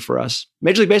priority for us.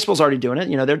 Major League Baseball is already doing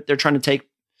it. They're trying to take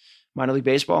minor league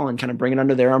baseball and kind of bring it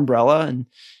under their umbrella, and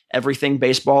everything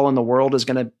baseball in the world is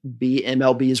going to be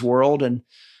MLB's world. And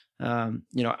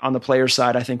on the player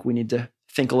side, I think we need to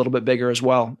think a little bit bigger as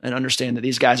well and understand that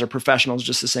these guys are professionals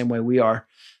just the same way we are.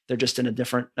 They're just in a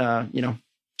different,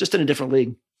 just in a different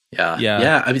league.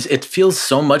 Yeah. I mean, it feels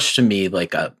so much to me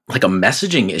like a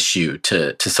messaging issue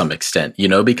to some extent,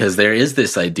 because there is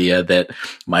this idea that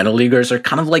minor leaguers are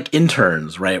kind of like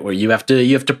interns, right? Where you have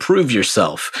to prove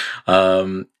yourself.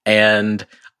 And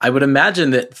I would imagine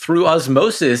that through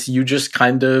osmosis, you just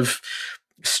kind of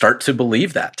start to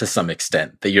believe that to some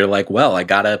extent, that you're like, well, I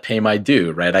gotta pay my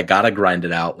due, right? I gotta grind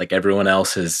it out like everyone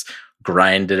else has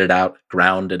ground it out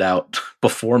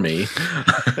before me.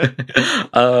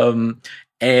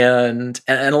 And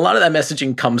a lot of that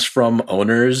messaging comes from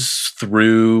owners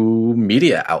through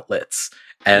media outlets.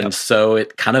 And so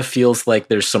it kind of feels like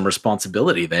there's some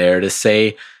responsibility there to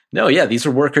say, no, yeah, these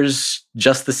are workers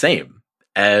just the same.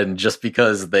 And just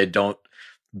because they don't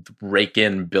rake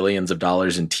in billions of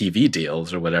dollars in TV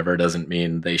deals or whatever doesn't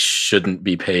mean they shouldn't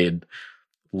be paid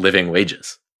living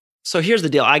wages. So here's the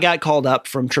deal. I got called up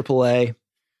from AAA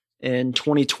in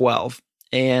 2012,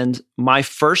 and my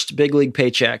first big league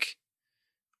paycheck,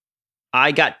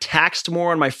 I got taxed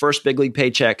more on my first big league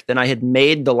paycheck than I had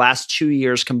made the last 2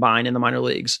 years combined in the minor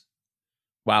leagues.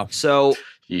 Wow. So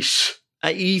Yeesh.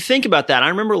 You think about that. I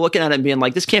remember looking at it and being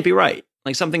like, this can't be right.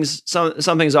 Like something's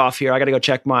off here. I got to go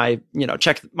check my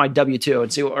W-2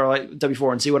 and see or like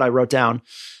W-4 and see what I wrote down.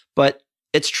 But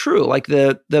it's true. Like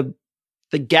the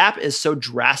gap is so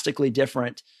drastically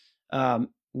different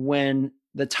when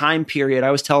the time period. I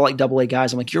always tell like AA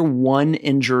guys, I'm like, you're one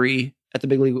injury at the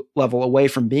big league level away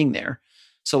from being there.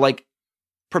 So like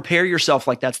prepare yourself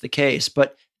like that's the case,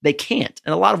 but they can't.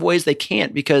 In a lot of ways they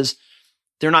can't because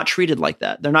they're not treated like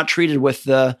that. They're not treated with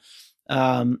the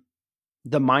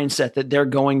mindset that they're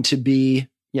going to be,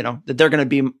 that they're going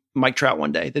to be Mike Trout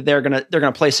one day, that they're going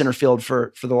to play center field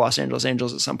for the Los Angeles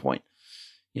Angels at some point.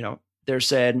 They're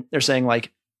saying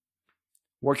like,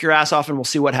 work your ass off and we'll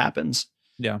see what happens.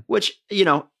 Yeah. Which,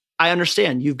 I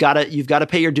understand you've got to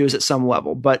pay your dues at some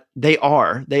level, but they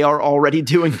are already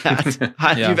doing that.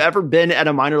 If you've ever been at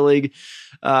a minor league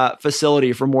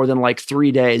facility for more than like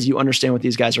 3 days, you understand what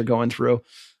these guys are going through.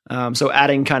 So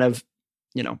adding kind of,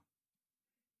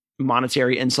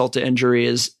 monetary insult to injury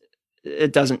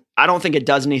I don't think it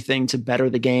does anything to better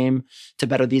the game, to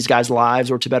better these guys' lives,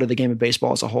 or to better the game of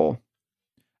baseball as a whole.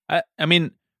 I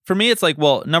mean, for me, it's like,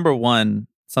 well, number one,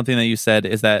 something that you said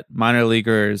is that minor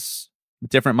leaguers,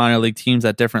 different minor league teams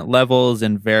at different levels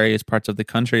in various parts of the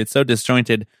country, it's so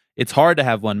disjointed. It's hard to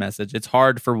have one message. It's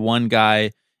hard for one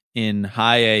guy in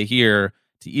high A here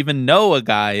to even know a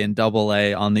guy in double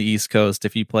A on the East Coast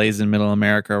if he plays in middle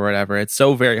America or whatever. It's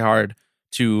so very hard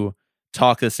to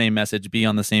talk the same message, be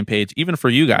on the same page, even for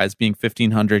you guys being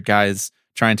 1,500 guys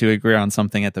trying to agree on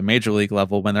something at the major league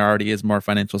level when there already is more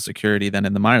financial security than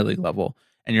in the minor league level.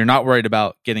 And you're not worried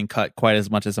about getting cut quite as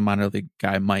much as a minor league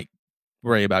guy might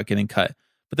worry about getting cut.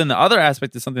 But then the other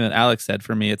aspect is something that Alex said.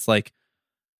 For me, it's like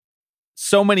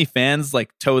so many fans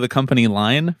like toe the company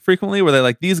line frequently where they're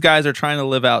like, these guys are trying to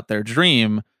live out their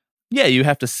dream. Yeah, you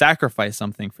have to sacrifice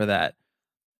something for that.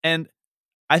 And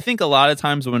I think a lot of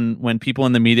times when people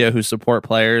in the media who support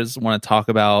players want to talk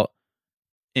about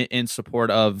in support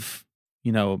of,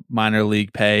 minor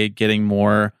league pay, getting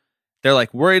more, they're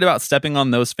like worried about stepping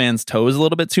on those fans' toes a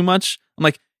little bit too much. I'm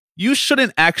like, you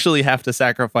shouldn't actually have to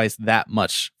sacrifice that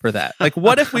much for that. Like,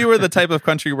 what if we were the type of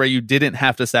country where you didn't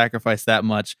have to sacrifice that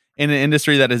much in an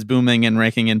industry that is booming and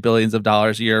raking in billions of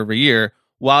dollars year over year,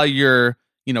 while you're,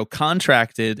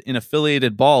 contracted in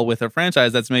affiliated ball with a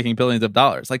franchise that's making billions of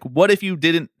dollars? Like, what if you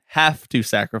didn't have to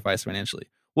sacrifice financially?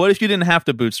 What if you didn't have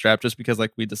to bootstrap just because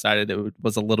we decided it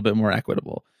was a little bit more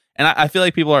equitable? And I feel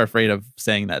like people are afraid of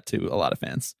saying that to a lot of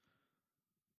fans.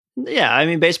 Yeah, I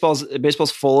mean, baseball's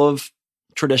full of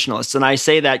traditionalists, and I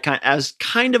say that as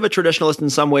kind of a traditionalist in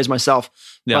some ways myself.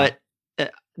 Yeah.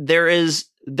 But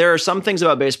there are some things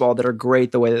about baseball that are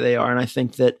great the way that they are, and I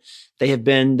think that they have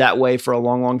been that way for a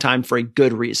long, long time for a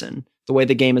good reason. The way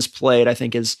the game is played, I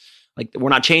think, is we're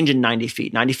not changing 90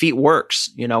 feet. 90 feet works,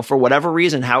 for whatever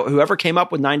reason. Whoever came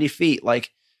up with 90 feet,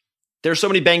 there's so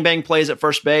many bang bang plays at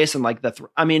first base, and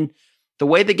the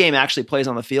way the game actually plays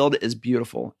on the field is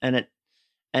beautiful, and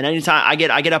anytime I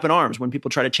get up in arms when people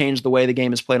try to change the way the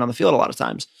game is played on the field a lot of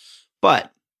times.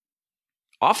 But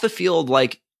off the field,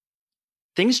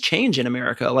 things change in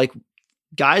America.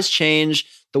 Guys change.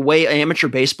 The way amateur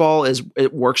baseball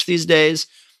it works these days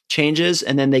changes,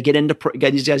 and then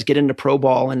these guys get into pro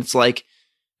ball, and it's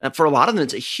for a lot of them,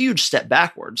 it's a huge step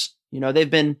backwards. They've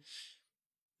been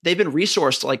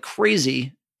resourced like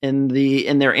crazy in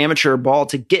their amateur ball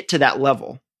to get to that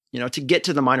level. To get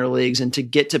to the minor leagues and to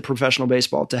get to professional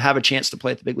baseball, to have a chance to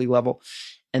play at the big league level.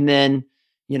 And then,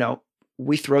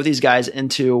 we throw these guys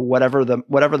into whatever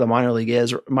the minor league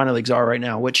is, or minor leagues are right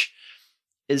now, which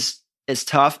is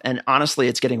tough. And honestly,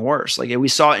 it's getting worse. We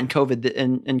saw it in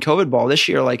COVID ball this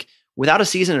year, without a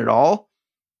season at all,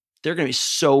 there are going to be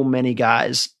so many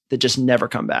guys that just never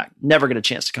come back, never get a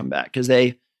chance to come back. Cause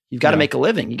you've got to make a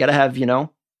living. You got to have,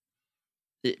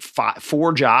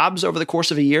 4 jobs over the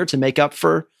course of a year to make up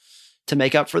for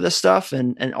this stuff,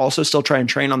 and also still try and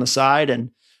train on the side.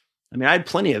 And I mean, I had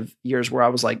plenty of years where I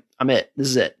was like, this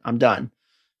is it. I'm done.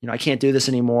 I can't do this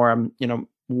anymore. I'm,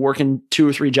 working 2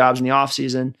 or 3 jobs in the off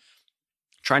season,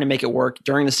 trying to make it work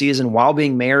during the season while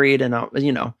being married. And, talk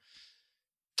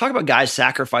about guys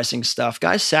sacrificing stuff.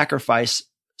 Guys sacrifice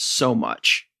so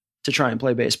much to try and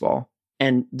play baseball,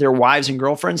 and their wives and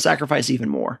girlfriends sacrifice even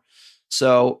more.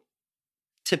 So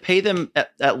to pay them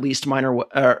at least minor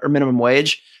or minimum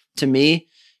wage, to me,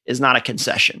 is not a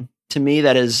concession. To me,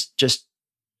 that is just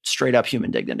straight up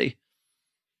human dignity.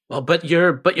 Well, but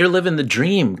you're living the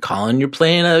dream, Colin. You're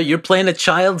playing a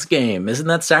child's game. Isn't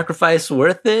that sacrifice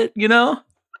worth it? I'm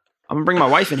gonna bring my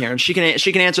wife in here, and she can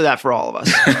answer that for all of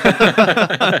us.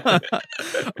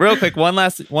 Real quick, one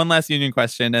last union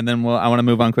question, and then I want to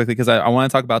move on quickly because I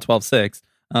want to talk about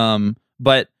 12-6.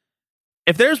 But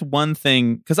if there's one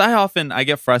thing, because I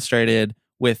get frustrated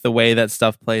with the way that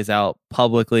stuff plays out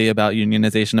publicly about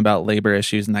unionization, about labor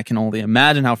issues, and I can only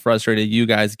imagine how frustrated you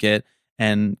guys get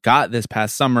and got this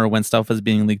past summer when stuff was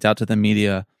being leaked out to the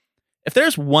media. If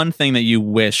there's one thing that you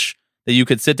wish that you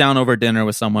could sit down over dinner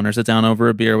with someone, or sit down over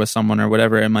a beer with someone, or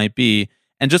whatever it might be,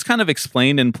 and just kind of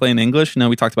explain in plain English,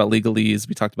 we talked about legalese,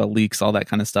 we talked about leaks, all that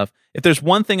kind of stuff. If there's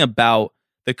one thing about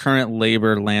the current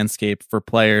labor landscape for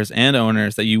players and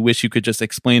owners that you wish you could just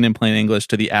explain in plain English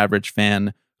to the average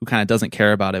fan who kind of doesn't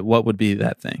care about it, what would be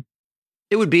that thing?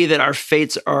 It would be that our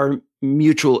fates are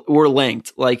mutual. We're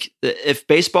linked. If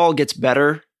baseball gets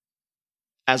better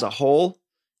as a whole,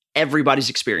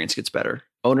 everybody's experience gets better.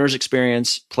 Owners'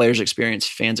 experience, players' experience,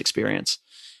 fans' experience.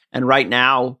 And right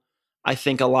now, I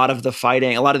think a lot of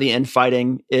the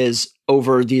infighting is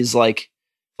over these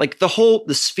the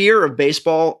sphere of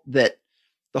baseball, that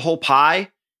the whole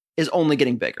pie is only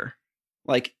getting bigger.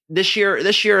 This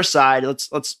year aside, let's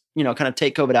kind of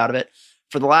take COVID out of it.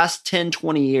 For the last 10,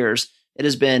 20 years, it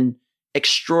has been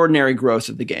extraordinary growth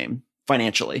of the game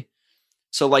financially.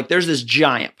 So there's this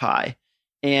giant pie,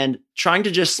 and trying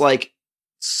to just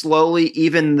slowly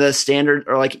even the standard,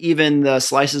 or even the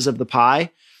slices of the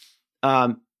pie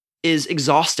is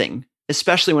exhausting,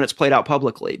 especially when it's played out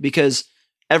publicly, because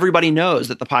everybody knows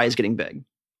that the pie is getting big,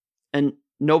 and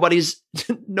nobody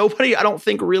I don't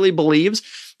think really believes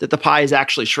that the pie is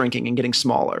actually shrinking and getting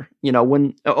smaller.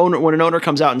 When an owner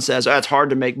comes out and says, it's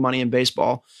hard to make money in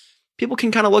baseball, people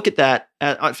can kind of look at that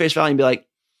at face value and be like,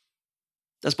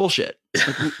 that's bullshit.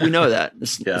 We know that.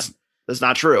 That's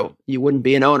not true. You wouldn't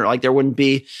be an owner. There wouldn't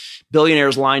be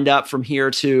billionaires lined up from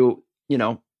here to,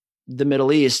 the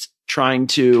Middle East trying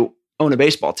to own a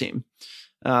baseball team,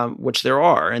 which there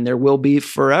are, and there will be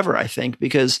forever, I think,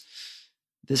 because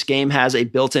this game has a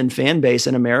built-in fan base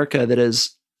in America that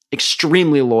is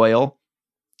extremely loyal,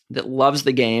 that loves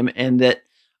the game, and that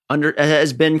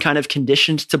has been kind of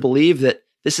conditioned to believe that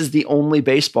this is the only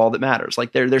baseball that matters.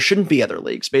 Like there shouldn't be other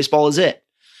leagues. Baseball is it.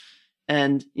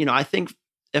 And, I think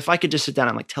if I could just sit down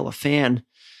and like tell a fan,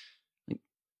 like,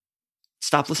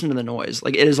 stop listening to the noise.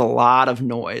 Like it is a lot of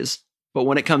noise, but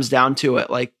when it comes down to it,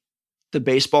 like the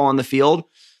baseball on the field,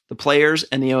 the players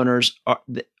and the owners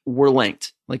we're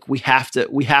linked. Like we have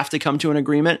to come to an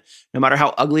agreement, no matter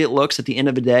how ugly it looks at the end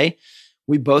of the day.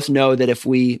 We both know that if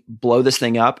we blow this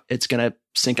thing up, it's going to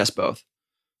sink us both.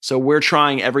 So we're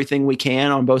trying everything we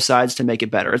can on both sides to make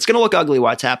it better. It's going to look ugly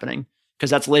while it's happening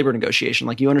because that's labor negotiation.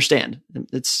 Like you understand,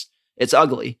 it's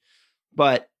ugly,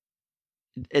 but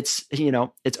it's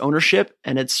ownership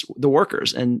and it's the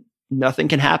workers, and nothing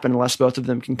can happen unless both of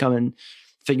them can come and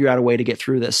figure out a way to get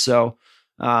through this. So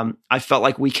I felt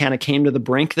like we kind of came to the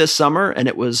brink this summer and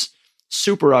it was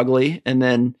super ugly. And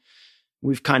then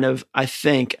we've kind of, I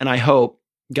think, and I hope,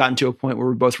 gotten to a point where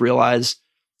we both realize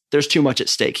there's too much at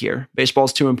stake here. Baseball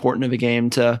is too important of a game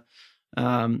to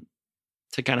kind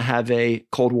of have a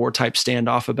Cold War type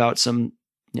standoff about some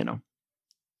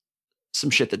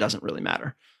shit that doesn't really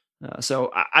matter.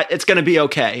 So it's going to be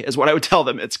okay, is what I would tell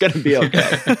them. It's going to be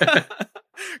okay.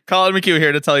 Colin McHugh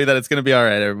here to tell you that it's going to be all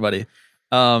right, everybody.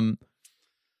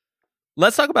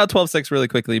 Let's talk about 12-6 really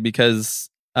quickly, because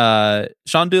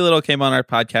Sean Doolittle came on our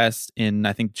podcast in,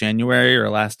 I think, January or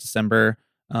last December.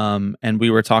 And we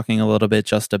were talking a little bit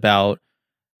just about,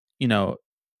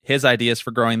 his ideas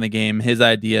for growing the game, his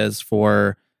ideas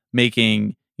for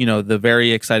making, the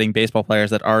very exciting baseball players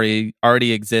that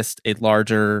already exist a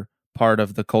larger part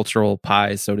of the cultural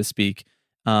pie, so to speak.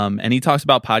 And he talks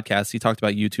about podcasts. He talked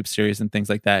about YouTube series and things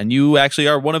like that. And you actually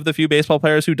are one of the few baseball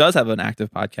players who does have an active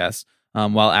podcast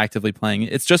while actively playing.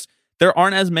 It's just, there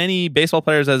aren't as many baseball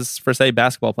players as, for say,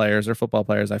 basketball players or football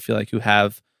players, I feel like, who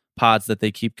have pods that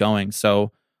they keep going.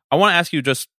 So I want to ask you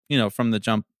just, from the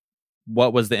jump,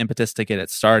 what was the impetus to get it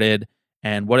started,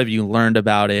 and what have you learned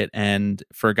about it? And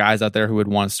for guys out there who would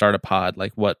want to start a pod,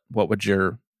 like what would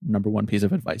your number one piece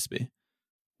of advice be?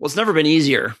 Well, it's never been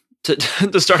easier to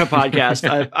start a podcast.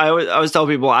 I always tell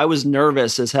people I was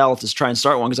nervous as hell to try and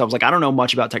start one because I was like, I don't know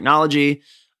much about technology.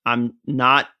 I'm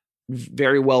not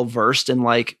very well versed in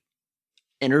like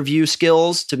interview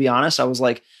skills, to be honest. I was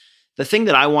like, the thing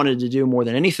that I wanted to do more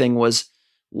than anything was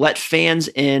let fans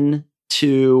in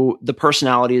to the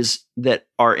personalities that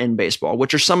are in baseball,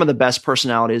 which are some of the best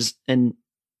personalities in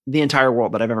the entire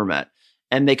world that I've ever met.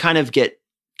 And they kind of get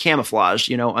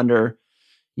camouflaged, under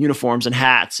uniforms and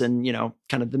hats and,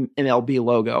 kind of the MLB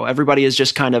logo. Everybody is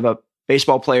just kind of a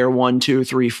baseball player 1, 2,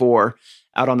 3, 4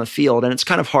 out on the field. And it's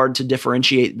kind of hard to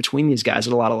differentiate between these guys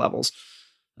at a lot of levels.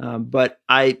 But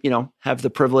I, have the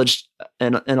privilege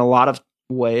in a lot of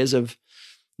ways of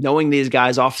knowing these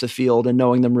guys off the field and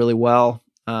knowing them really well.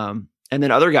 And then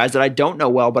other guys that I don't know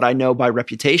well, but I know by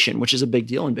reputation, which is a big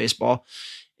deal in baseball.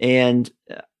 And,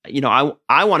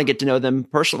 I want to get to know them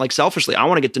personally, like selfishly. I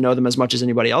want to get to know them as much as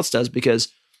anybody else does, because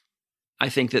I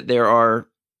think that there are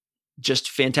just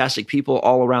fantastic people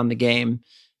all around the game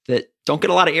that don't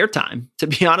get a lot of airtime, to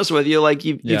be honest with you. Like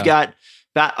you've got,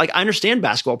 I understand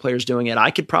basketball players doing it.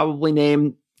 I could probably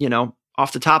name,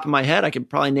 off the top of my head, I could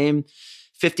probably name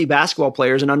 50 basketball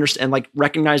players and understand, like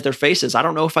recognize their faces. I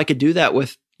don't know if I could do that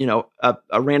with,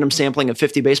 a random sampling of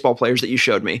 50 baseball players that you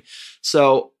showed me.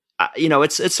 So,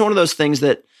 it's one of those things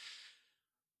that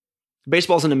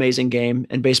baseball is an amazing game,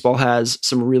 and baseball has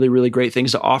some really, really great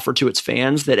things to offer to its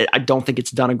fans that I don't think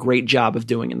it's done a great job of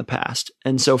doing in the past.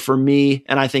 And so for me,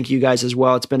 and I think you guys as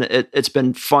well, it's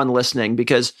been fun listening,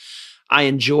 because I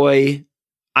enjoy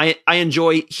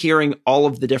hearing all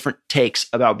of the different takes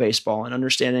about baseball and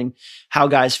understanding how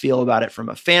guys feel about it from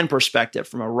a fan perspective,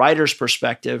 from a writer's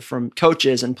perspective, from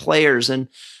coaches and players. And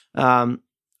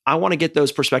I want to get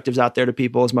those perspectives out there to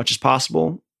people as much as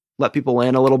possible, let people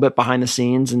in a little bit behind the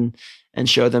scenes and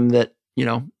show them that,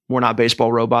 we're not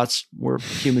baseball robots. We're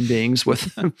human beings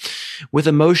with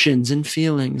emotions and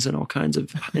feelings and all kinds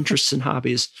of interests and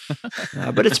hobbies.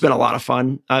 But it's been a lot of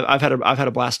fun. I've had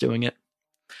a blast doing it.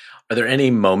 Are there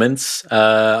any moments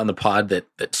on the pod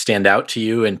that stand out to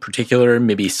you in particular?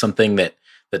 Maybe something that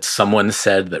someone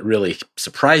said that really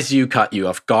surprised you, caught you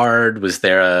off guard? Was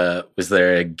there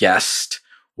a guest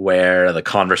where the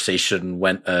conversation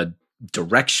went a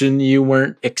direction you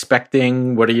weren't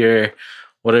expecting? What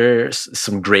are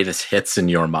some greatest hits in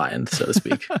your mind, so to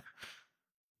speak?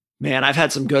 Man, I've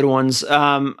had some good ones.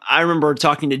 I remember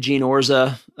talking to Gene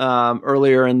Orza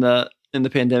earlier in the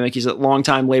pandemic. He's a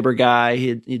longtime labor guy.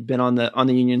 He'd been on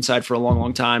the union side for a long,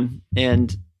 long time.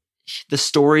 And the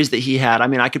stories that he had. I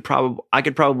mean, I could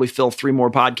probably fill 3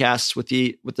 more podcasts with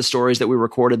the stories that we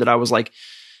recorded that I was like,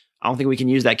 I don't think we can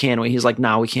use that, can we? He's like,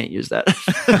 no, we can't use that.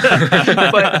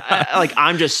 But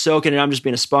I'm just soaking it. I'm just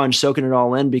being a sponge, soaking it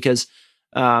all in because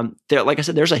there, like I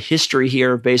said, there's a history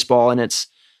here of baseball, and it's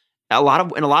in a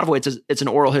lot of ways, it's an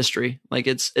oral history. Like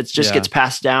it's just gets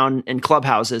passed down in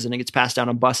clubhouses, and it gets passed down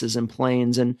on buses and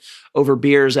planes and over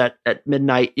beers at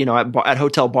midnight, at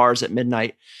hotel bars at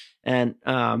midnight. And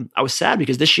I was sad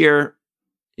because this year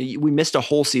we missed a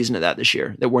whole season of that this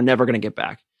year that we're never going to get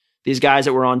back. These guys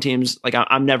that were on teams, like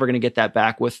I'm never going to get that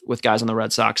back with guys on the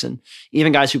Red Sox, and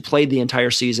even guys who played the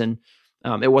entire season.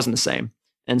 It wasn't the same.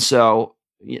 And so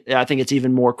I think it's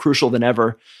even more crucial than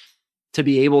ever to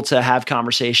be able to have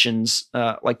conversations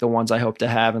like the ones I hope to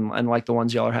have and like the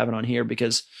ones y'all are having on here,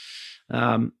 because,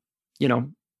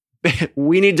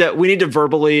 we need to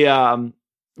verbally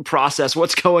process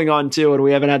what's going on too. And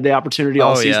we haven't had the opportunity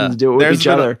all season to do it with each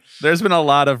other. There's been a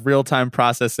lot of real-time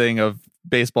processing of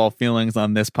baseball feelings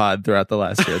on this pod throughout the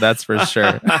last year. That's for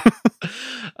sure.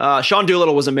 Sean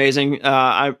Doolittle was amazing.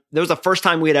 That was the first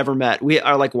time we had ever met.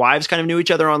 Our wives kind of knew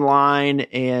each other online,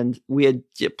 and we had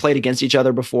played against each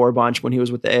other before a bunch when he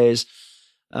was with the A's.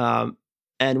 And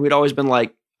we'd always been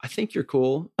like, I think you're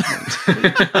cool.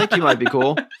 I think you might be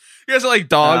cool. You guys are like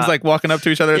dogs, walking up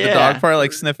to each other at the dog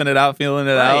park, sniffing it out, feeling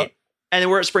it out. And then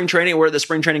we're at spring training. We're at the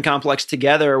spring training complex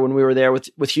together when we were there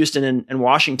with Houston and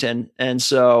Washington. And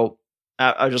so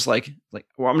I was just like,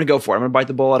 well, I'm going to go for it. I'm going to bite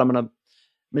the bullet. I'm going to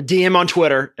DM on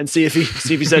Twitter and see if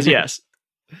he says yes.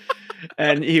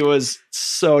 And he was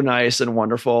so nice and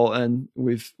wonderful. And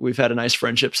we've had a nice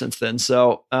friendship since then.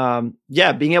 So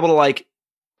being able to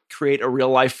create a real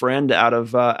life friend out of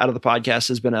the podcast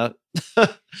has been a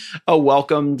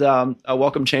welcomed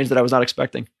change that I was not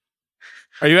expecting.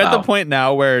 Are you at the point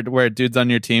now where dudes on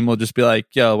your team will just be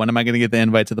like, yo, when am I going to get the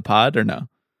invite to the pod, or no?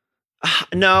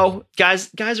 No, guys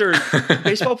are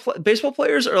baseball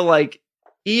players are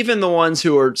even the ones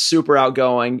who are super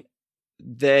outgoing,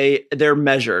 they're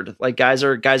measured. Guys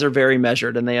are very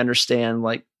measured, and they understand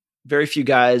very few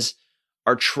guys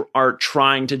are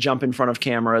trying to jump in front of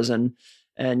cameras and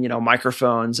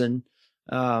microphones and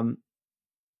that's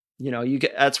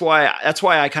why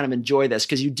I kind of enjoy this,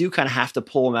 because you do kind of have to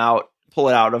pull it out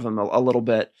of them a little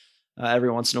bit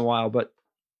every once in a while. But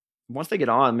once they get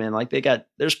on, man,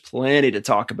 there's plenty to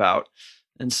talk about.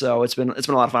 And so it's been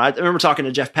a lot of fun. I remember talking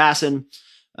to Jeff Passan,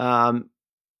 and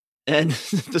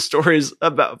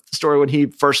the story when he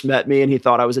first met me and he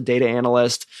thought I was a data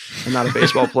analyst and not a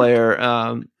baseball player.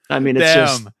 I mean, it's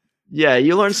just,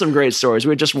 you learn some great stories.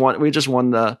 We just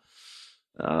won the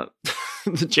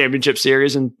the championship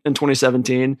series in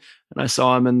 2017. And I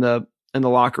saw him in the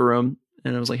locker room,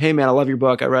 and I was like, hey man, I love your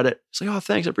book. I read it. He's like, oh,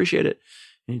 thanks. I appreciate it.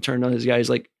 And he turned on his guy. He's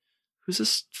like, who's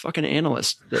this fucking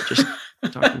analyst that just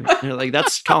talked to me? And they're like,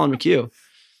 that's Colin McHugh.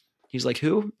 He's like,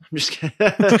 who? I'm just kidding.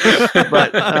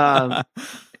 But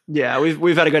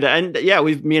we've had a good, and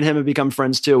me and him have become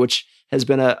friends too, which has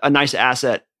been a nice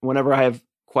asset whenever I have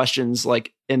questions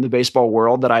in the baseball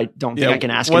world that I don't think I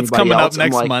can ask what's anybody else. What's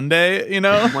coming up next Monday,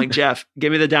 I'm like, Jeff,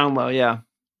 give me the down low. Yeah.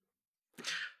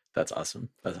 That's awesome.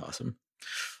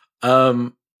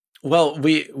 Well,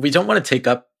 we don't want to take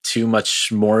up too much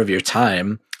more of your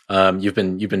time. You've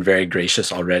been very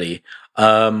gracious already.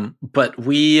 But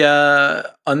we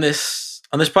on this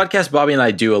podcast, Bobby and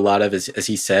I do a lot of, as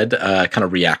he said, kind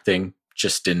of reacting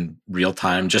just in real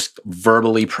time, just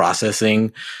verbally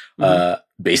processing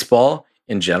baseball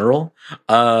in general.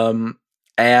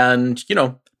 And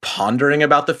pondering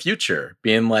about the future,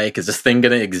 being like, is this thing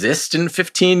going to exist in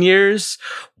 15 years?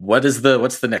 What's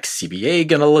the next CBA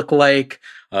going to look like?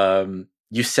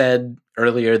 You said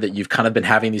earlier that you've kind of been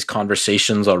having these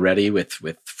conversations already with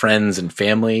friends and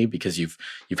family because you've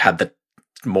had the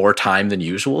more time than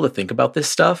usual to think about this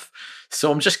stuff.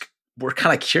 So we're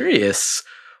kind of curious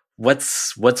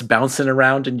what's bouncing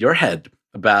around in your head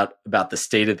about the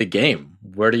state of the game.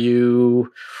 What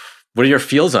are your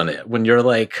feels on it when you're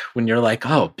like,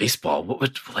 oh, baseball,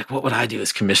 what would I do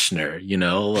as commissioner?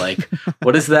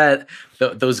 What is that,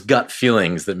 those gut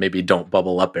feelings that maybe don't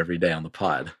bubble up every day on the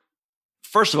pod?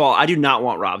 First of all, I do not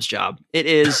want Rob's job.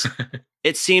 It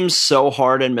seems so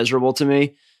hard and miserable to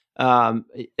me. I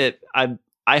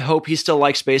hope he still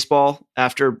likes baseball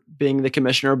after being the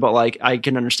commissioner, but I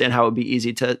can understand how it would be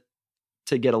easy to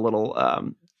get a little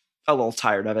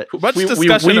tired of it. Much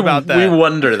discussion about that. We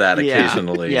wonder that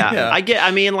occasionally. Yeah. I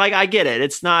get it.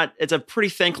 It's a pretty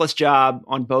thankless job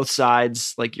on both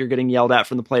sides. You're getting yelled at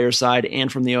from the player side and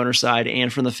from the owner side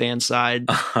and from the fan side.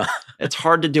 It's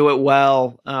hard to do it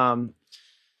well.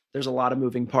 There's a lot of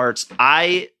moving parts.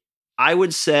 I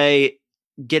would say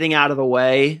getting out of the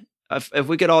way. If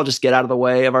we could all just get out of the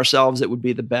way of ourselves, it would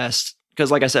be the best. Because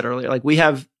like I said earlier, like we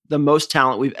have the most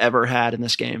talent we've ever had in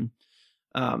this game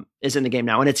is in the game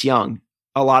now. And it's young.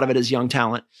 A lot of it is young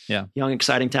talent, young,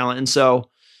 exciting talent. And so,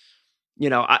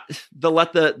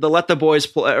 let the boys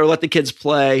play or let the kids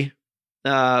play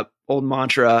old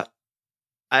mantra.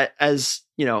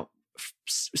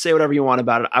 Say whatever you want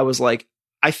about it. I was like,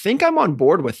 I think I'm on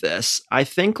board with this. I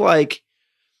think like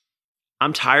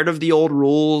I'm tired of the old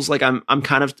rules. Like I'm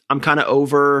kind of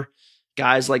over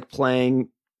guys like playing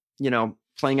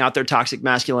out their toxic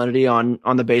masculinity on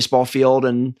the baseball field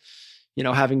and,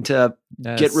 having to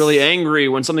get really angry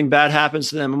when something bad happens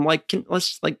to them. I'm like,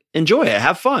 let's like enjoy it,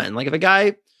 have fun. Like if a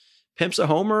guy pimps a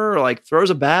homer or like throws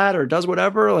a bat or does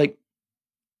whatever, like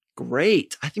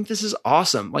great. I think this is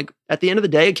awesome. Like at the end of the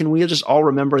day, can we just all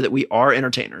remember that we are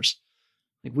entertainers?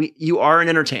 Like you are an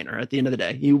entertainer at the end of the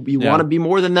day. You want to be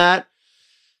more than that.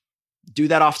 Do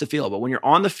that off the field. But when you're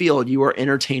on the field, you are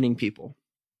entertaining people.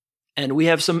 And we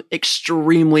have some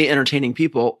extremely entertaining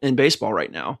people in baseball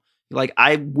right now. Like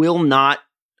I will not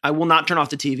turn off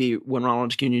the TV when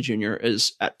Ronald Acuna Jr.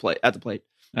 is at the plate. Absolutely.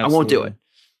 I won't do it.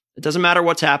 It doesn't matter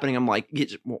what's happening. I'm like,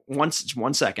 one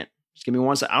second. Just give me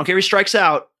 1 second. I don't care if he strikes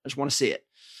out. I just want to see it.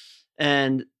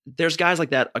 And there's guys like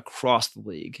that across the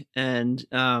league. And,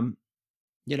 I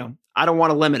don't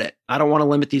want to limit it. I don't want to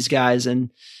limit these guys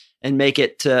and make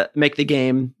the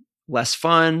game less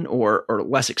fun or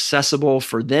less accessible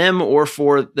for them or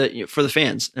for the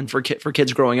fans and for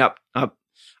kids growing up.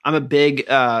 I'm a big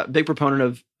proponent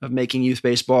of making youth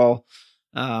baseball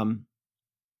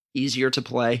easier to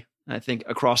play. I think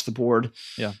across the board.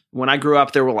 Yeah. When I grew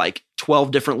up, there were like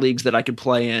 12 different leagues that I could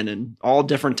play in and all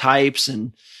different types.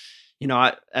 And,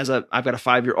 I've got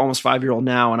a almost 5-year-old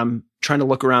now, and I'm trying to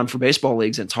look around for baseball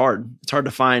leagues. And it's hard. It's hard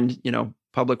to find,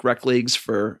 public rec leagues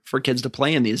for kids to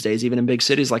play in these days, even in big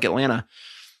cities like Atlanta.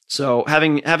 So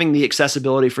having the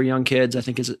accessibility for young kids, I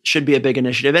think should be a big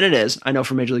initiative. And it is. I know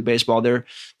for Major League Baseball, they're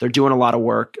doing a lot of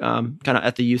work kind of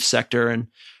at the youth sector. And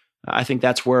I think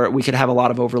that's where we could have a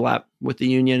lot of overlap with the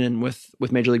union and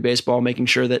with Major League Baseball, making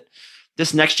sure that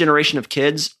this next generation of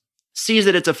kids sees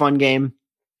that it's a fun game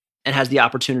and has the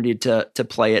opportunity to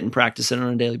play it and practice it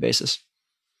on a daily basis.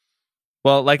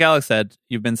 Well, like Alex said,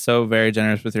 you've been so very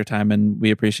generous with your time, and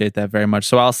we appreciate that very much.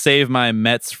 So I'll save my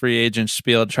Mets free agent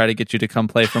spiel to try to get you to come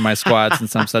play for my squad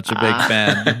since I'm such a big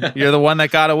fan. You're the one that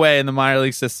got away in the minor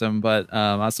league system, but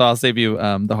so I'll save you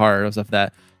the horrors of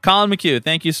that. Collin McHugh,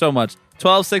 thank you so much.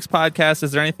 12-6 podcast.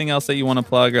 Is there anything else that you want to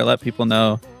plug or let people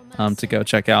know to go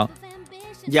check out?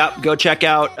 Yep, go check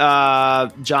out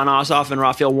John Ossoff and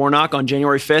Raphael Warnock on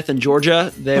January 5th in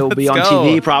Georgia. They will be on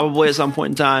TV probably at some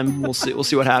point in time. We'll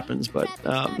see what happens, but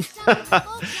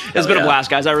it's been a blast,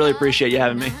 guys. I really appreciate you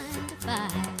having me.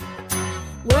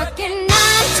 Working 9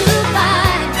 to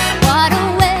 5, what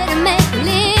a way to make a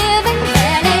living,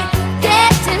 barely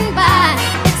getting by.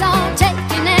 It's all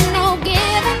taking and no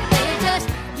giving.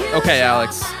 Okay,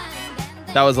 Alex,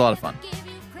 that was a lot of fun.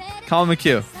 Collin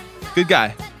McHugh, good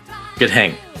guy. Good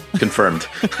hang. Confirmed.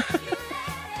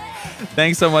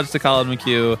 Thanks so much to Collin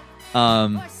McHugh.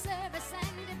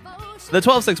 The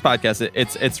 12-6 podcast,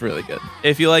 it's really good.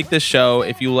 If you like this show,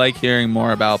 if you like hearing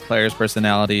more about players'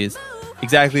 personalities,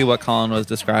 exactly what Collin was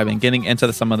describing, getting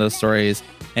into some of those stories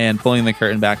and pulling the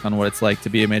curtain back on what it's like to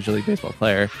be a Major League Baseball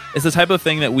player, it's the type of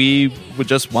thing that we would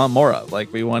just want more of.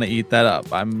 Like, we want to eat that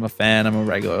up. I'm a fan. I'm a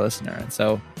regular listener. And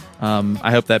so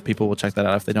I hope that people will check that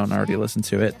out if they don't already listen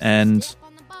to it. And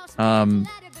I don't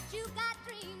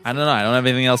know. I don't have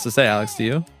anything else to say. Alex, do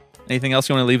you? Anything else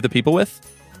you want to leave the people with?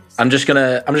 I'm just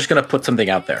gonna put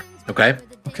something out there. Okay.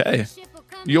 Okay.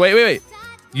 You wait.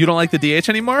 You don't like the DH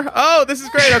anymore? Oh, this is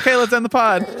great. Okay, let's end the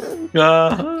pod.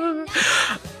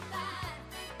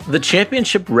 The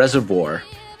championship reservoir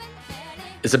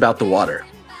is about the water.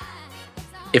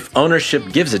 If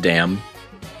ownership gives a damn,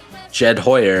 Jed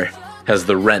Hoyer has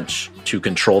the wrench to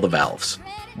control the valves.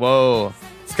 Whoa.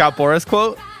 Scott Boras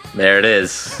quote? There it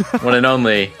is. One and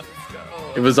only.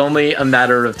 It was only a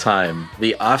matter of time.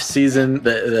 The off-season,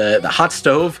 the hot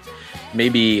stove may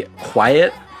be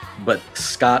quiet, but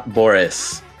Scott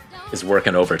Boras is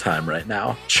working overtime right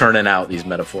now, churning out these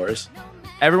metaphors.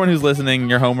 Everyone who's listening,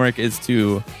 your homework is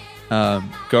to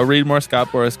go read more Scott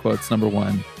Boras quotes, number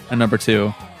 1. And number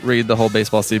 2, read the whole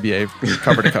baseball CBA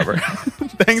cover to cover.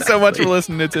 Thanks so much for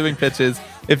listening to Tipping Pitches.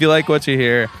 If you like what you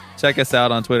hear, check us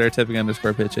out on Twitter,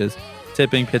 tipping_pitches.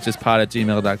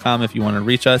 tippingpitchespod@gmail.com if you want to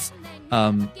reach us.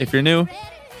 If you're new,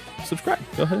 subscribe.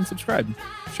 Go ahead and subscribe.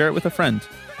 Share it with a friend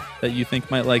that you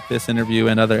think might like this interview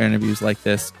and other interviews like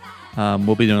this.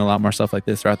 We'll be doing a lot more stuff like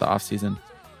this throughout the off season.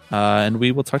 And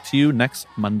we will talk to you next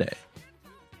Monday.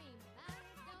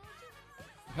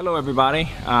 Hello, everybody.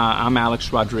 I'm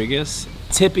Alex Rodriguez.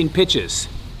 Tipping pitches.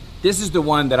 This is the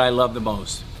one that I love the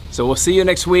most. So we'll see you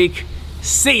next week.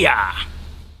 See ya!